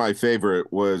far my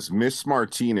favorite was Miss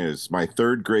Martinez, my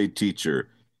third grade teacher.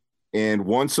 And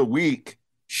once a week,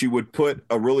 she would put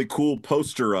a really cool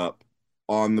poster up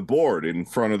on the board in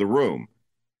front of the room.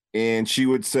 And she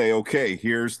would say, okay,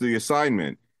 here's the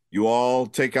assignment. You all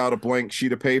take out a blank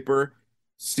sheet of paper,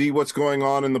 see what's going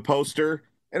on in the poster.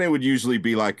 And it would usually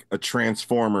be like a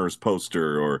Transformers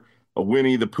poster or a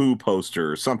Winnie the Pooh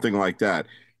poster or something like that.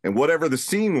 And whatever the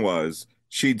scene was,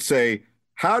 she'd say,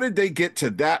 how did they get to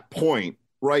that point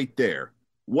right there?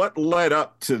 What led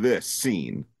up to this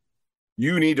scene?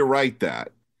 You need to write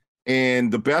that.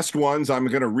 And the best ones, I'm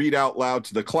going to read out loud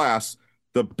to the class.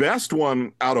 The best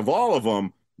one out of all of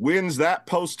them wins that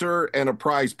poster and a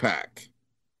prize pack.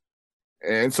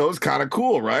 And so it's kind of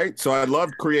cool, right? So I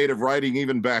loved creative writing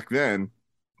even back then.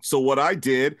 So what I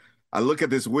did, I look at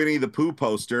this Winnie the Pooh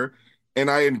poster and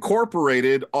I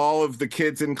incorporated all of the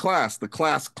kids in class, the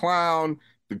class clown,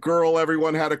 the girl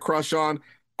everyone had a crush on.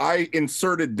 I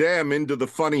inserted them into the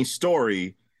funny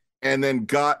story and then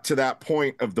got to that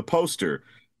point of the poster.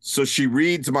 So she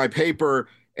reads my paper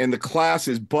and the class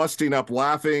is busting up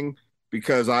laughing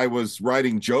because I was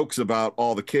writing jokes about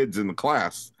all the kids in the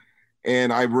class.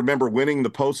 And I remember winning the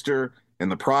poster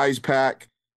and the prize pack.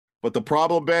 But the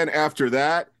problem, Ben, after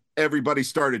that, everybody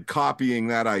started copying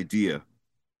that idea.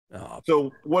 Oh.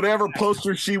 So whatever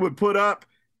poster she would put up,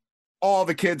 all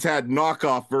the kids had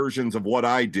knockoff versions of what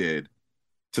I did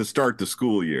to start the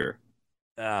school year.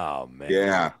 Oh, man.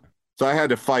 Yeah. So I had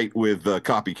to fight with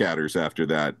copycatters after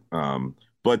that.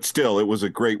 But still, it was a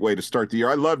great way to start the year.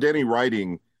 I loved any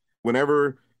writing.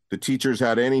 Whenever the teachers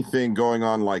had anything going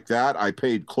on like that, I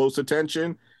paid close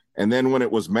attention. And then when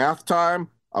it was math time,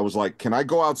 I was like, can I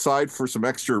go outside for some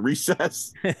extra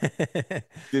recess?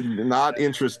 Not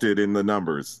interested in the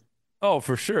numbers. Oh,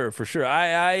 for sure, for sure.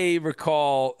 I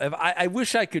recall, I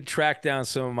wish I could track down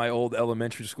some of my old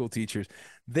elementary school teachers.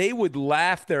 They would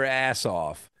laugh their ass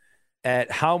off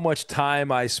at how much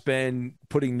time I spend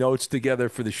putting notes together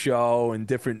for the show and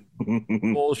different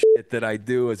bullshit that I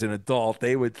do as an adult.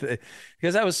 They would,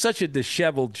 because I was such a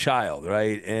disheveled child,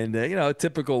 right? And, a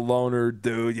typical loner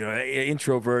dude,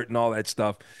 introvert and all that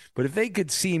stuff. But if they could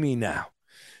see me now,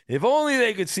 if only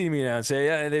they could see me now and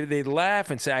say, they'd laugh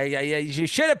and say, you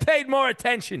should have paid more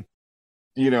attention.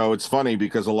 It's funny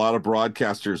because a lot of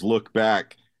broadcasters look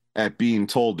back at being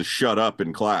told to shut up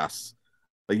in class.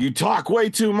 Like, you talk way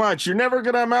too much. You're never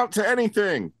going to amount to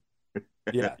anything.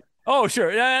 Yeah. Oh,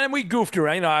 sure. And we goofed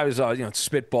around. I was,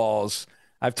 spitballs.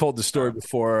 I've told the story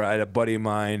before. I had a buddy of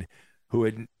mine who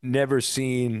had never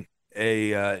seen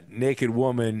a naked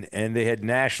woman, and they had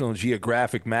National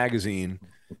Geographic magazine,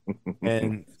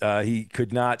 and he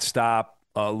could not stop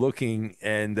looking,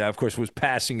 and, of course, was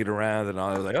passing it around. And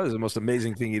I was like, oh, this is the most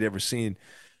amazing thing he'd ever seen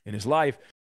in his life.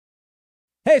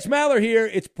 Hey, it's Maller here.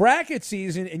 It's bracket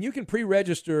season, and you can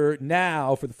pre-register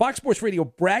now for the Fox Sports Radio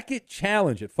Bracket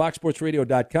Challenge at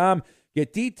foxsportsradio.com.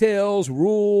 Get details,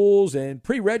 rules, and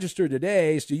pre-register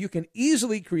today so you can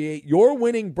easily create your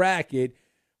winning bracket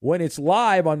when it's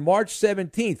live on March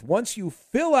 17th. Once you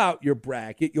fill out your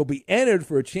bracket, you'll be entered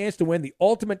for a chance to win the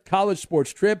ultimate college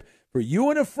sports trip for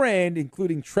you and a friend,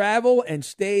 including travel and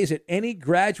stays at any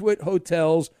Graduate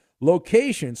Hotels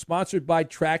location, sponsored by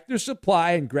Tractor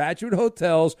Supply and Graduate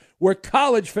Hotels, where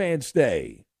college fans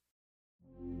stay.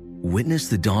 Witness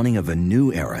the dawning of a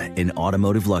new era in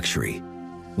automotive luxury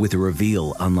with a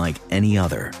reveal unlike any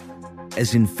other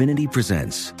as Infiniti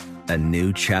presents a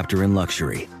new chapter in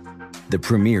luxury, the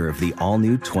premiere of the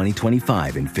all-new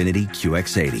 2025 Infiniti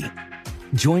QX80.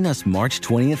 Join us March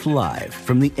 20th live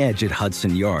from the Edge at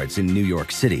Hudson Yards in New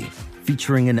York City,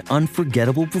 featuring an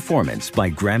unforgettable performance by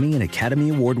Grammy and Academy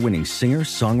Award-winning singer,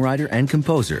 songwriter, and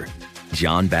composer,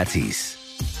 Jon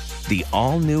Batiste. The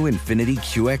all-new Infiniti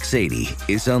QX80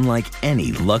 is unlike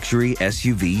any luxury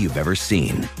SUV you've ever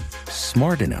seen.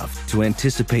 Smart enough to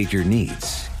anticipate your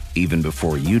needs, even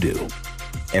before you do.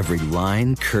 Every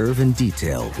line, curve, and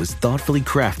detail was thoughtfully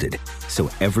crafted,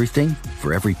 so everything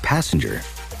for every passenger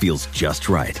feels just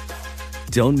right.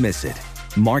 Don't miss it.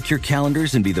 Mark your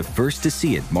calendars and be the first to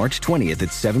see it March 20th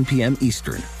at 7 p.m.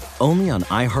 Eastern, only on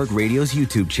iHeartRadio's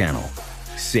YouTube channel.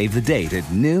 Save the date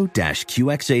at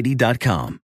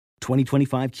new-QX80.com.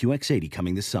 2025 QX80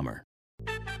 coming this summer.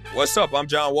 What's up? I'm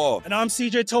John Wall. And I'm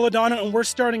CJ Toledano, and we're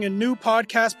starting a new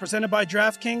podcast presented by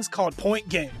DraftKings called Point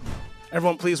Game.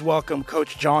 Everyone, please welcome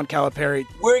Coach John Calipari.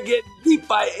 We're getting beat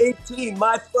by 18.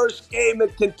 My first game in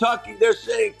Kentucky, they're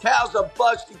saying Cal's a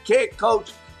bust. He can't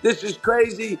coach. This is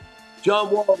crazy.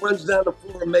 John Wall runs down the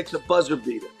floor and makes a buzzer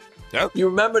beater. Yep. You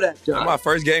remember that, John? That's my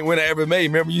first game win I ever made.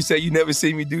 Remember you said you never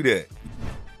see me do that.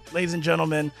 Ladies and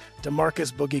gentlemen,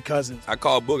 DeMarcus Boogie Cousins. I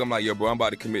called Boog. I'm like, yo, bro, I'm about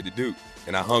to commit to Duke.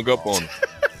 And I hung up on him.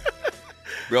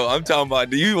 Bro, I'm talking about,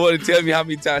 do you want to tell me how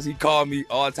many times he called me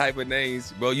all type of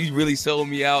names? Bro, you really sold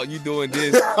me out. You doing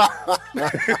this.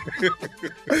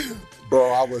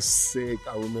 Bro, I was sick.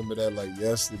 I remember that like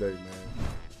yesterday, man.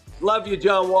 Love you,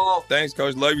 John Wall. Thanks,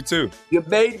 Coach. Love you, too. You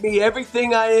made me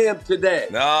everything I am today.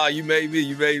 Nah, you made me.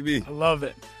 You made me. I love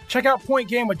it. Check out Point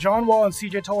Game with John Wall and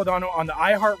CJ Toledano on the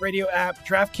iHeartRadio app,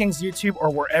 DraftKings YouTube, or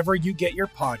wherever you get your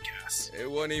podcasts. It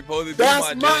wasn't even supposed to be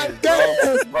That's my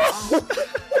dance, bro.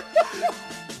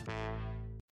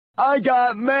 I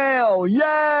got mail. Yay,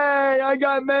 I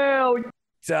got mail.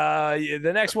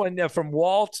 The next one from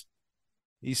Walt.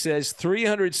 He says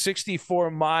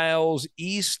 364 miles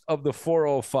east of the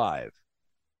 405.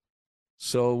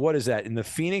 So what is that, in the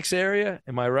Phoenix area?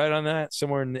 Am I right on that?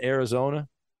 Somewhere in Arizona?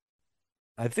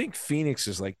 I think Phoenix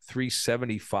is like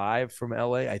 375 from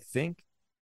LA, I think.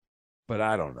 But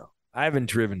I don't know. I haven't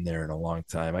driven there in a long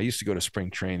time. I used to go to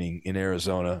spring training in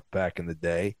Arizona back in the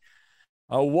day.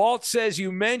 Walt says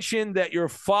you mentioned that your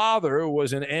father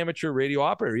was an amateur radio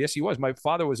operator. Yes, he was. My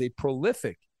father was a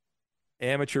prolific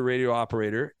amateur radio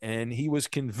operator, and he was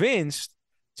convinced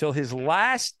till his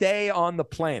last day on the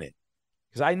planet.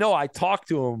 Because I know I talked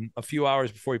to him a few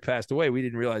hours before he passed away. We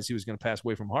didn't realize he was going to pass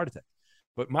away from a heart attack.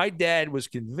 But my dad was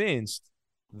convinced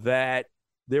that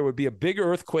there would be a big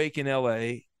earthquake in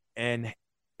LA and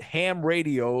ham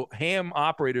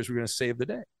operators were going to save the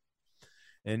day.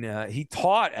 And he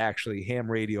taught, actually,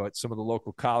 ham radio at some of the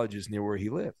local colleges near where he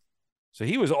lived. So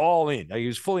he was all in. He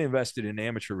was fully invested in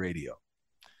amateur radio.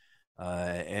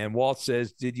 And Walt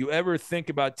says, did you ever think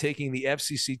about taking the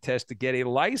FCC test to get a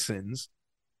license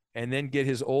and then get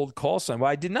his old call sign?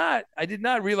 Well, I did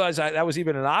not realize that was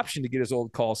even an option to get his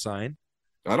old call sign.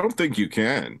 I don't think you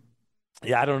can.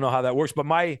 Yeah, I don't know how that works. But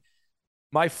my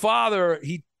father,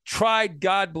 he tried,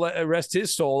 God rest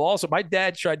his soul. Also, my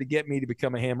dad tried to get me to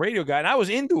become a ham radio guy, and I was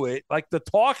into it, like the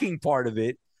talking part of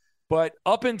it. But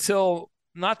up until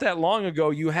not that long ago,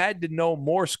 you had to know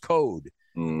Morse code.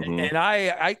 Mm-hmm. And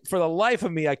I, for the life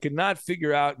of me, I could not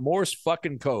figure out Morse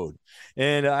fucking code.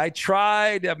 And I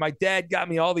tried. My dad got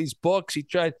me all these books. He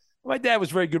tried. My dad was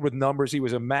very good with numbers. He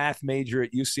was a math major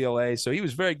at UCLA, so he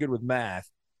was very good with math.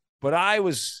 But I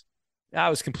was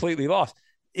completely lost.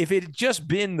 If it had just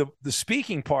been the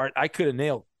speaking part, I could have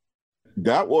nailed it.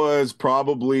 That was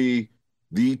probably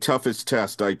the toughest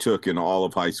test I took in all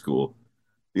of high school.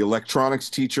 The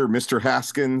electronics teacher, Mr.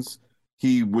 Haskins,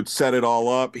 he would set it all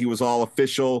up. He was all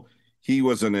official. He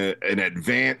was an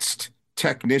advanced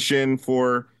technician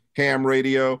for ham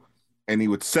radio, and he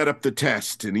would set up the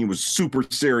test, and he was super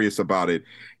serious about it.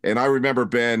 And I remember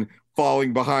Ben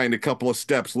falling behind a couple of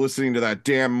steps listening to that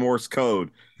damn Morse code.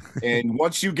 And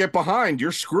once you get behind,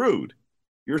 you're screwed.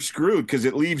 You're screwed because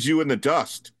it leaves you in the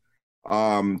dust.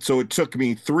 So it took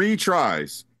me 3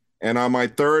 tries, and on my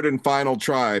 3rd and final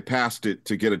try, I passed it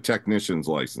to get a technician's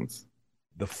license.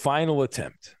 The final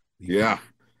attempt. Yeah,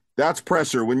 that's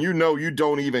pressure when you know you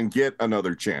don't even get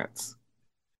another chance.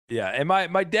 Yeah, and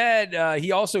my dad,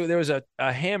 he also, there was a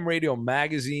ham radio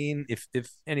magazine, if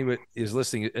anyone is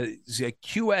listening, it's a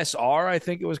QSR, I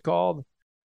think it was called.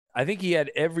 I think he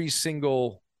had every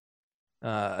single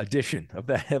edition of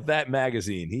that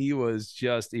magazine. He was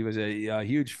a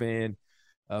huge fan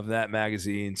of that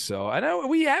magazine. So I know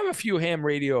we have a few ham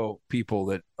radio people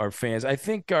that are fans. I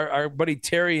think our buddy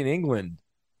Terry in England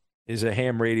is a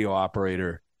ham radio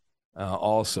operator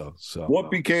also. So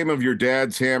what became of your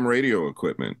dad's ham radio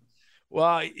equipment?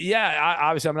 Well, yeah,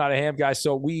 obviously I'm not a ham guy.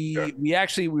 So we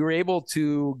were able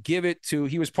to give it to,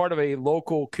 he was part of a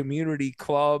local community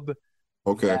club.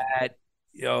 Okay. That,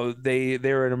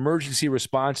 they're an emergency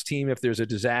response team if there's a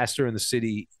disaster in the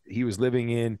city he was living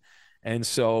in. And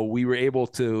so we were able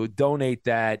to donate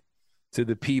that to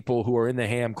the people who are in the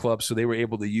ham club. So they were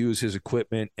able to use his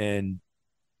equipment. And,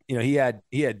 he had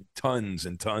tons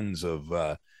and tons of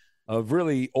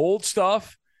really old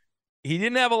stuff. He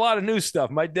didn't have a lot of new stuff.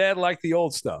 My dad liked the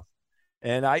old stuff.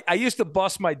 And I used to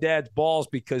bust my dad's balls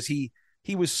because he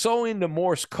was so into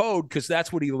Morse code because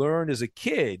that's what he learned as a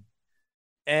kid.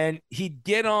 And he'd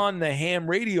get on the ham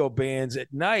radio bands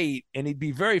at night and he'd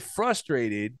be very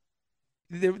frustrated.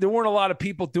 There weren't a lot of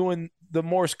people doing the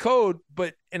Morse code,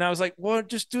 and I was like, well,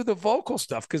 just do the vocal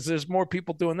stuff because there's more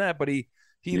people doing that. But he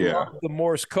loved the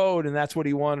Morse code and that's what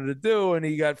he wanted to do. And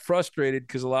he got frustrated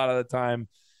because a lot of the time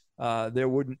there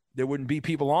wouldn't be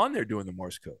people on there doing the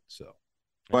Morse code. So,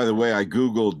 by the way, I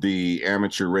Googled the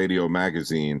amateur radio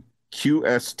magazine,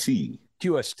 QST.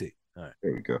 QST. All right.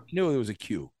 There you go. I knew it was a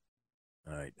Q.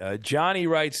 All right. Johnny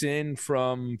writes in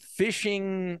from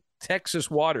fishing Texas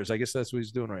waters. I guess that's what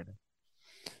he's doing right now.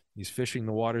 He's fishing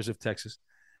the waters of Texas.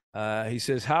 He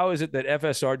says, how is it that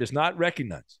FSR does not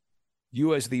recognize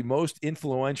you as the most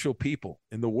influential people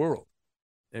in the world?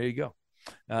 There you go.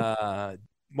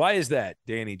 Why is that,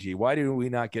 Danny G? Why do we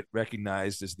not get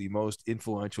recognized as the most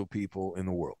influential people in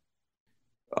the world?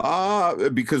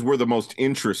 Because we're the most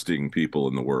interesting people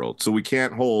in the world. So we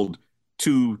can't hold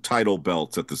 2 title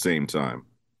belts at the same time.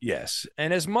 Yes.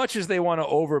 And as much as they want to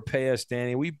overpay us,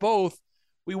 Danny, we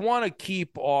want to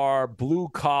keep our blue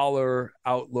collar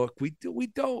outlook. We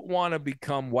don't want to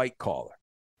become white collar.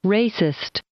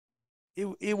 Racist.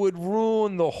 It would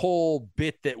ruin the whole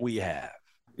bit that we have.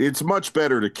 It's much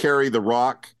better to carry the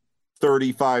rock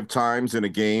 35 times in a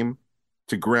game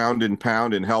to ground and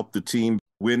pound and help the team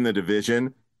win the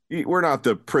division. We're not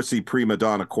the prissy prima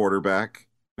donna quarterback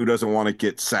who doesn't want to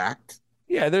get sacked.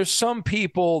 Yeah, there's some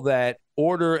people that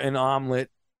order an omelet,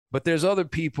 but there's other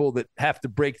people that have to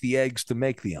break the eggs to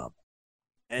make the omelet.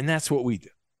 And that's what we do,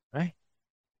 right?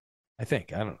 I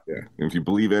think. I don't know. Yeah, if you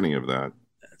believe any of that.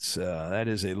 That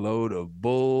is a load of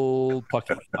bull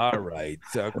pucky. All right.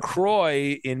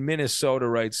 Croy in Minnesota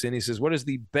writes in. He says, what is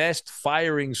the best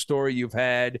firing story you've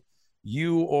had,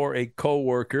 you or a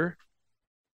coworker?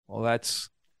 Well, that's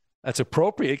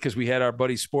appropriate because we had our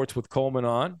buddy Sports with Coleman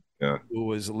on, who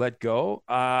was let go.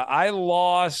 I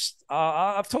lost.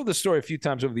 I've told this story a few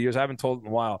times over the years. I haven't told it in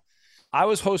a while. I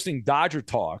was hosting Dodger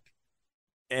Talk,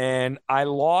 and I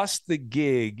lost the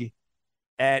gig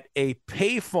at a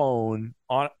payphone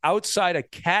outside a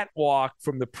catwalk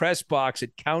from the press box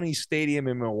at County Stadium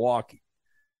in Milwaukee.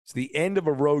 It's the end of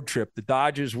a road trip. The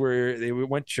Dodgers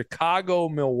went Chicago,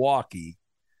 Milwaukee.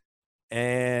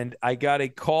 And I got a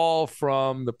call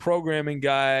from the programming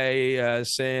guy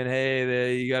saying,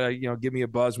 hey, you got to give me a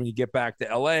buzz when you get back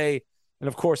to L.A. And,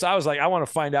 of course, I was like, I want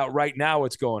to find out right now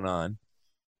what's going on.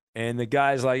 And the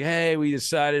guy's like, hey, we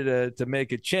decided to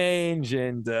make a change,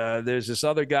 and there's this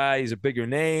other guy. He's a bigger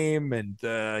name, and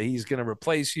he's going to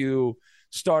replace you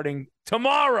starting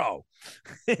tomorrow.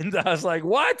 And I was like,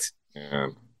 what? Yeah.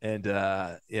 And,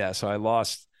 so I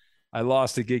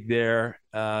lost a gig there.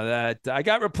 That I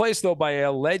got replaced, though, by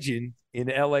a legend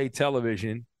in L.A.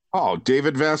 television. Oh,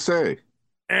 David Vassay.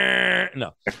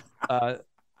 No.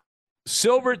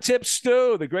 Silvertip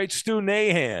Stu, the great Stu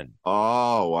Nahan.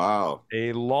 Oh, wow.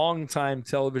 A longtime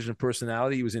television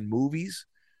personality. He was in movies.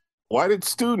 Why did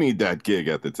Stu need that gig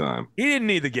at the time? He didn't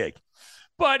need the gig.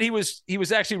 But he was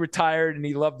actually retired, and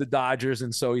he loved the Dodgers,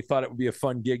 and so he thought it would be a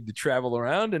fun gig to travel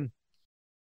around. And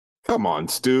come on,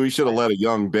 Stu. You should have let a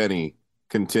young Benny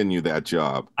continue that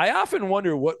job. I often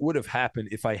wonder what would have happened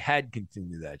if I had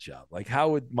continued that job. Like, how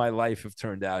would my life have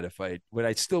turned out if would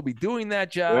I still be doing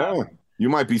that job? Yeah. You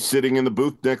might be sitting in the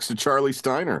booth next to Charlie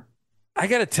Steiner. I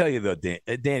got to tell you, though,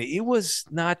 Danny, it was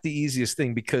not the easiest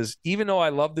thing because even though I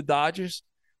love the Dodgers,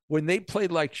 when they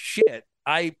played like shit,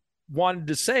 I wanted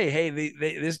to say, hey,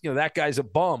 that guy's a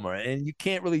bum. And you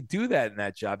can't really do that in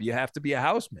that job. You have to be a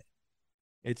housemate.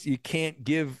 You can't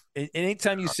give –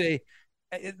 anytime you say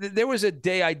 – there was a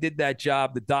day I did that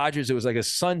job, the Dodgers, it was like a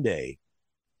Sunday.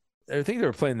 I think they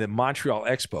were playing the Montreal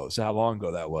Expos, how long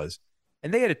ago that was.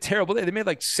 And they had a terrible day. They made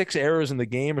like 6 errors in the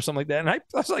game or something like that. And I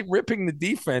was like ripping the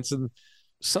defense, and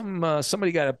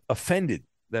somebody got offended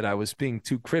that I was being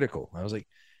too critical. I was like,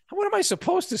 what am I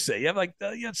supposed to say? You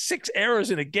have 6 errors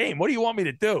in a game. What do you want me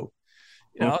to do?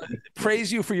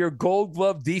 Praise you for your Gold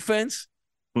Glove defense?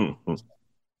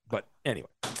 But anyway,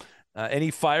 any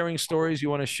firing stories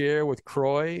you want to share with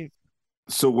Croy?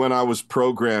 So when I was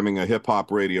programming a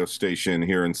hip-hop radio station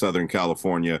here in Southern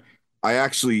California, I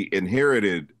actually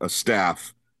inherited a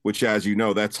staff, which, as you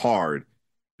know, that's hard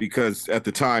because at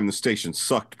the time the station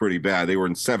sucked pretty bad. They were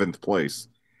in 7th place.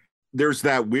 There's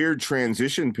that weird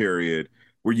transition period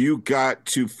where you got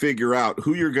to figure out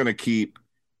who you're going to keep,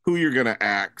 who you're going to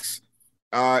axe.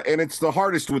 And it's the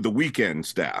hardest with the weekend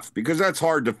staff because that's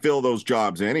hard to fill those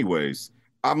jobs anyways.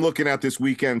 I'm looking at this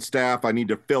weekend staff. I need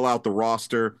to fill out the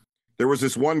roster. There was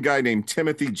this one guy named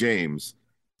Timothy James,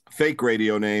 fake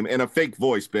radio name and a fake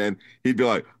voice, Ben. He'd be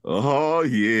like, oh,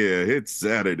 yeah, it's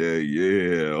Saturday.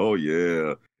 Yeah. Oh,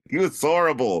 yeah. He was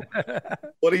horrible.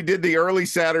 But he did the early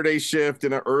Saturday shift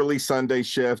and an early Sunday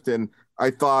shift. And I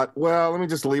thought, well, let me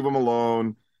just leave him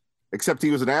alone. Except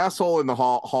he was an asshole in the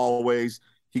hallways.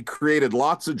 He created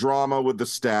lots of drama with the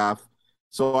staff.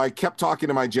 So I kept talking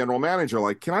to my general manager,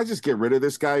 like, can I just get rid of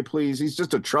this guy, please? He's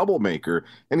just a troublemaker,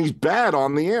 and he's bad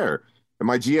on the air. And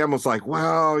my GM was like,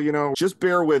 well, just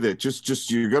bear with it.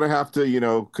 Just you're going to have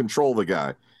to, control the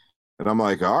guy. And I'm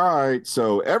like, all right.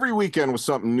 So every weekend was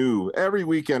something new. Every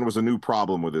weekend was a new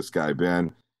problem with this guy,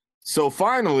 Ben. So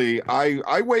finally,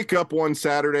 I wake up one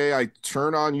Saturday. I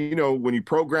turn on, when you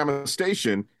program a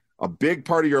station, a big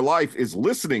part of your life is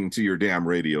listening to your damn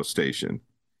radio station.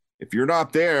 If you're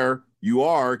not there, you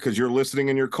are because you're listening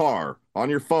in your car,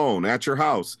 on your phone, at your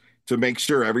house, to make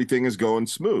sure everything is going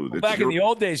smooth. Well, back in the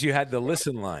old days, you had the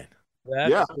listen line.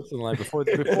 The listen line before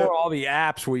all the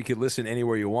apps where you could listen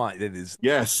anywhere you want. It is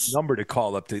number to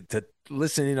call up to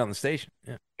listen in on the station.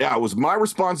 Yeah, it was my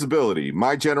responsibility.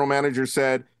 My general manager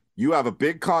said, you have a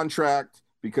big contract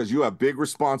because you have big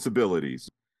responsibilities.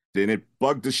 And it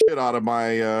bugged the shit out of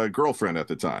my girlfriend at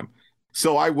the time.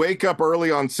 So I wake up early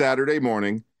on Saturday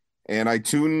morning and I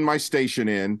tune my station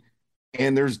in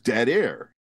and there's dead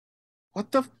air.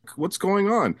 What's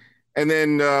going on? And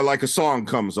then like a song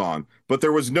comes on, but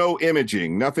there was no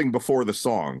imaging, nothing before the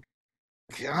song.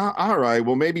 All right,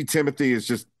 well, maybe Timothy is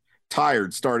just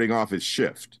tired starting off his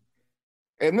shift.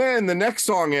 And then the next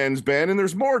song ends, Ben, and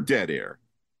there's more dead air.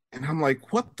 And I'm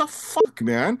like, what the fuck,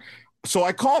 man? So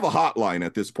I call the hotline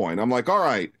at this point. I'm like, all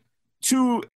right,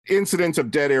 2 incidents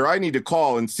of dead air. I need to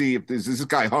call and see if is this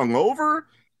guy hung over.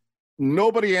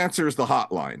 Nobody answers the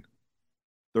hotline.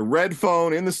 The red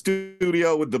phone in the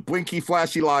studio with the blinky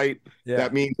flashy light. Yeah.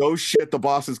 That means, oh shit, the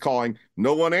boss is calling.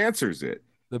 No one answers it.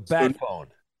 The bat phone.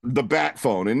 The bat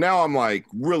phone. And now I'm like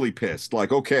really pissed.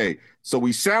 Like, okay, so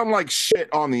we sound like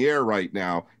shit on the air right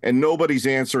now and nobody's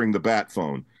answering the bat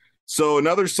phone. So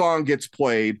another song gets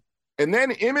played and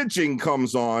then imaging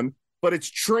comes on, but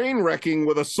it's train wrecking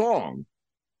with a song.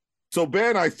 So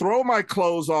Ben, I throw my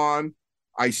clothes on.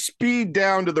 I speed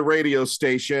down to the radio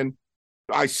station.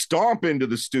 I stomp into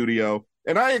the studio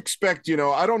and I expect,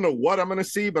 I don't know what I'm going to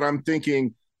see, but I'm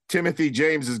thinking Timothy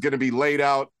James is going to be laid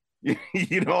out,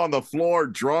 on the floor,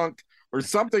 drunk or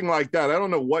something like that. I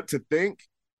don't know what to think.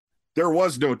 There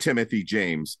was no Timothy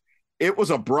James. It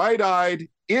was a bright-eyed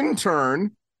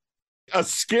intern, a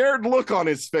scared look on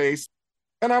his face.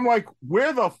 And I'm like,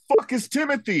 where the fuck is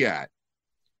Timothy at?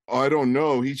 I don't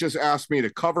know. He just asked me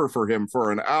to cover for him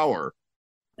for an hour.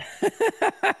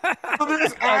 So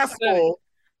this asshole,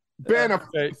 Ben,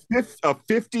 a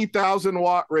 50,000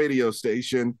 watt radio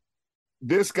station.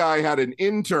 This guy had an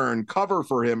intern cover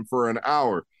for him for an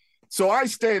hour. So I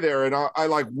stay there and I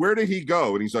like, where did he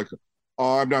go? And he's like,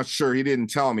 oh, I'm not sure. He didn't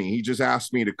tell me. He just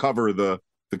asked me to cover the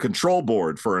control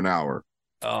board for an hour.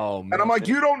 Oh, man. And I'm like,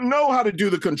 you don't know how to do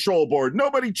the control board.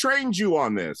 Nobody trained you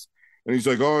on this. And he's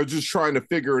like, oh, I'm just trying to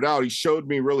figure it out. He showed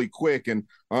me really quick. And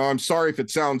I'm sorry if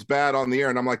it sounds bad on the air.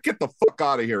 And I'm like, get the fuck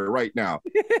out of here right now.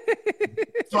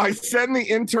 So I send the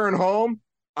intern home.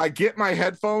 I get my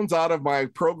headphones out of my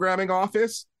programming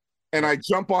office and I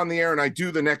jump on the air and I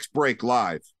do the next break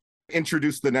live.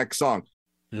 Introduce the next song.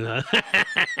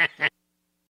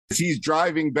 He's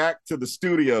driving back to the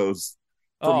studios.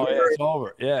 Oh, yeah, it's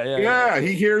over. Yeah,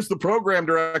 he hears the program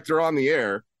director on the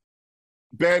air.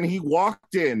 Ben, he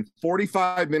walked in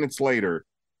 45 minutes later.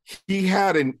 He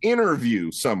had an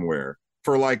interview somewhere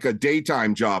for like a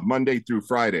daytime job, Monday through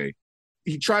Friday.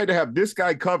 He tried to have this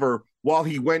guy cover while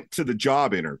he went to the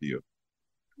job interview.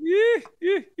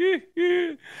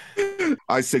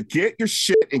 I said, get your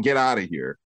shit and get out of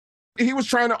here. He was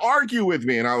trying to argue with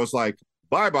me, and I was like,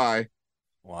 bye-bye.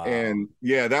 Wow. And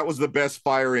yeah, that was the best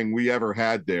firing we ever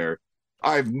had there.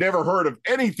 I've never heard of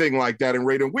anything like that in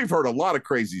radio. We've heard a lot of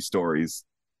crazy stories.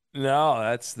 No,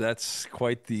 that's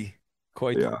quite the all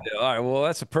right. Well,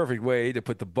 that's a perfect way to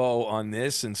put the bow on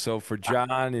this. And so for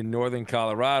John in Northern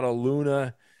Colorado,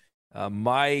 Luna,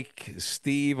 Mike,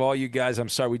 Steve, all you guys, I'm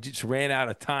sorry, we just ran out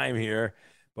of time here,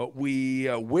 but we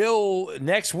will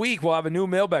next week. We'll have a new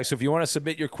mailbag. So if you want to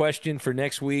submit your question for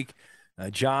next week,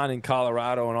 John in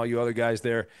Colorado and all you other guys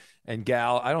there. And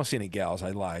gal, I don't see any gals.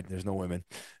 I lied. There's no women.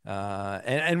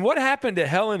 And what happened to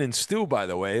Helen and Stu, by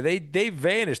the way? They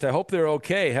vanished. I hope they're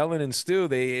okay. Helen and Stu,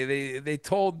 they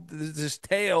told this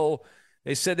tale.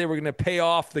 They said they were going to pay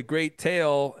off the great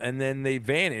tale, and then they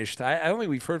vanished. I don't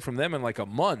think we've heard from them in like a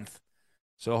month.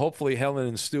 So hopefully Helen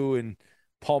and Stu in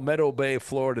Palmetto Bay,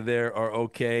 Florida there are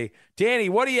okay. Danny,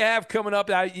 what do you have coming up?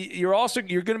 Now, you're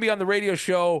going to be on the radio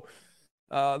show,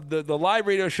 the live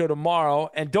radio show tomorrow.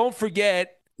 And don't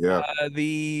forget, yeah.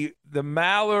 The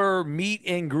Maller meet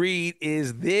and greet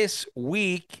is this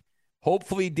week.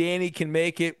 Hopefully Danny can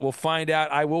make it. We'll find out.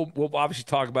 We'll obviously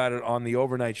talk about it on the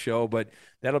overnight show, but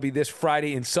that'll be this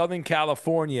Friday in Southern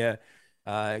California.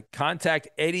 Contact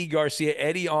Eddie Garcia,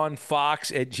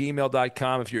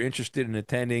 eddieonfox@gmail.com if you're interested in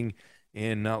attending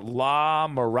in La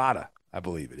Mirada. I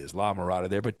believe it is La Mirada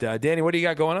there. But Danny, what do you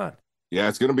got going on? Yeah,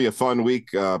 it's going to be a fun week.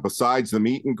 Besides the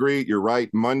meet and greet, you're right.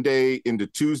 Monday into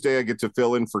Tuesday, I get to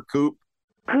fill in for Coop.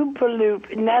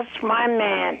 Koopaloop, and that's my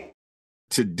man.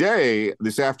 Today,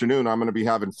 this afternoon, I'm going to be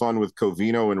having fun with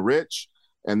Covino and Rich.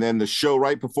 And then the show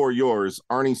right before yours,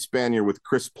 Arnie Spanier with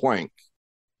Chris Plank.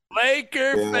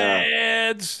 Laker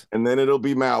fans. And then it'll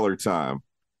be Maller time.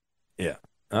 Yeah.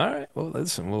 All right. Well,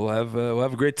 listen, we'll have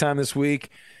a great time this week.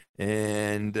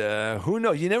 And who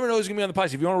knows? You never know who's going to be on the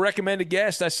podcast. If you want to recommend a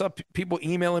guest, I saw people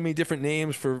emailing me different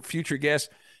names for future guests.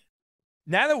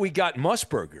 Now that we got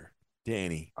Musburger,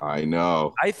 Danny. I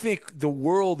know. I think the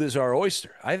world is our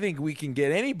oyster. I think we can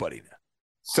get anybody now.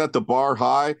 Set the bar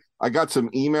high. I got some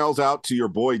emails out to your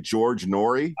boy George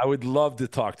Norrie. I would love to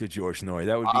talk to George Norrie.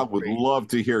 That would be I would great. love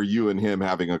to hear you and him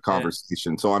having a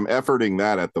conversation. So I'm efforting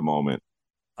that at the moment.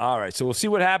 All right, so we'll see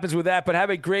what happens with that. But have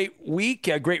a great week,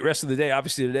 a great rest of the day,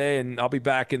 obviously today, and I'll be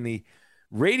back in the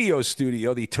radio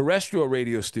studio, the terrestrial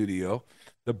radio studio,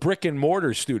 the brick and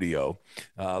mortar studio,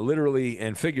 literally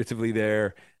and figuratively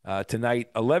there tonight,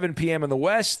 11 p.m. in the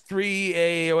West, 2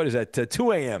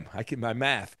 a.m. My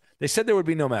math. They said there would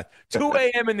be no math. 2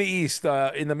 a.m. in the East,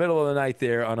 in the middle of the night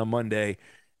there on a Monday,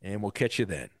 and we'll catch you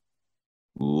then.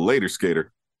 Later,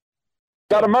 Skater.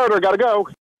 Got a murder, gotta go.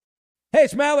 Hey,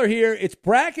 it's Maller here. It's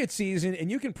bracket season, and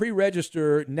you can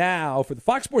pre-register now for the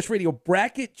Fox Sports Radio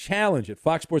Bracket Challenge at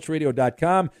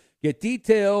foxsportsradio.com. Get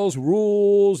details,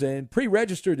 rules, and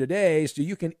pre-register today so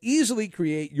you can easily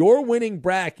create your winning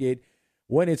bracket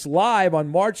when it's live on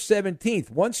March 17th.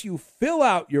 Once you fill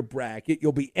out your bracket,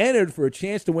 you'll be entered for a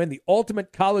chance to win the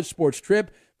ultimate college sports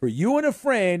trip for you and a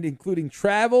friend, including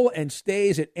travel and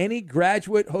stays at any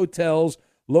Graduate Hotels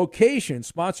location,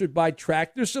 sponsored by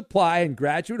Tractor Supply and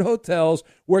Graduate Hotels,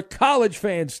 where college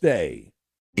fans stay.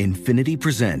 Infiniti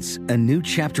presents a new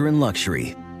chapter in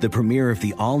luxury, the premiere of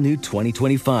the all-new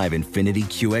 2025 Infiniti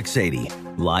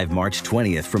QX80, live March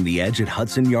 20th from the Edge at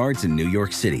Hudson Yards in New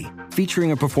York City,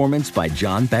 featuring a performance by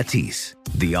John Batiste.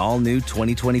 The all-new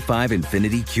 2025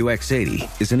 Infiniti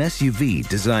QX80 is an SUV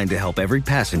designed to help every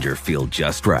passenger feel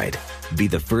just right. Be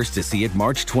the first to see it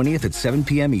March 20th at 7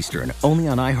 p.m. Eastern, only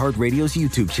on iHeartRadio's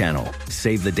YouTube channel.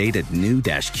 Save the date at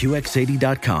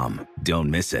new-QX80.com. Don't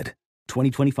miss it.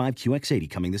 2025 QX80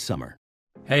 coming this summer.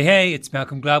 Hey, it's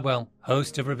Malcolm Gladwell,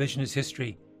 host of Revisionist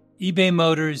History. eBay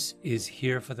Motors is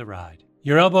here for the ride.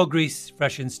 Your elbow grease,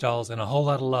 fresh installs, and a whole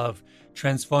lot of love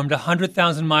transformed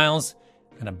 100,000 miles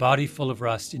and a body full of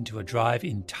rust into a drive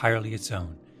entirely its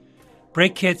own.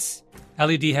 Brake kits,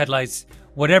 LED headlights,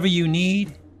 whatever you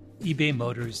need, eBay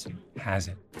Motors has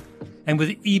it. And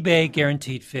with eBay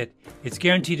Guaranteed Fit, it's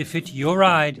guaranteed to fit your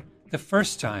ride the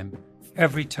first time,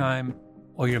 every time,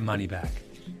 or your money back.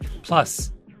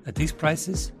 Plus, at these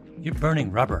prices, you're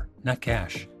burning rubber, not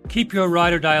cash. Keep your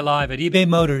ride or die alive at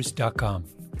ebaymotors.com.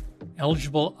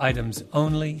 Eligible items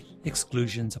only.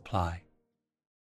 Exclusions apply.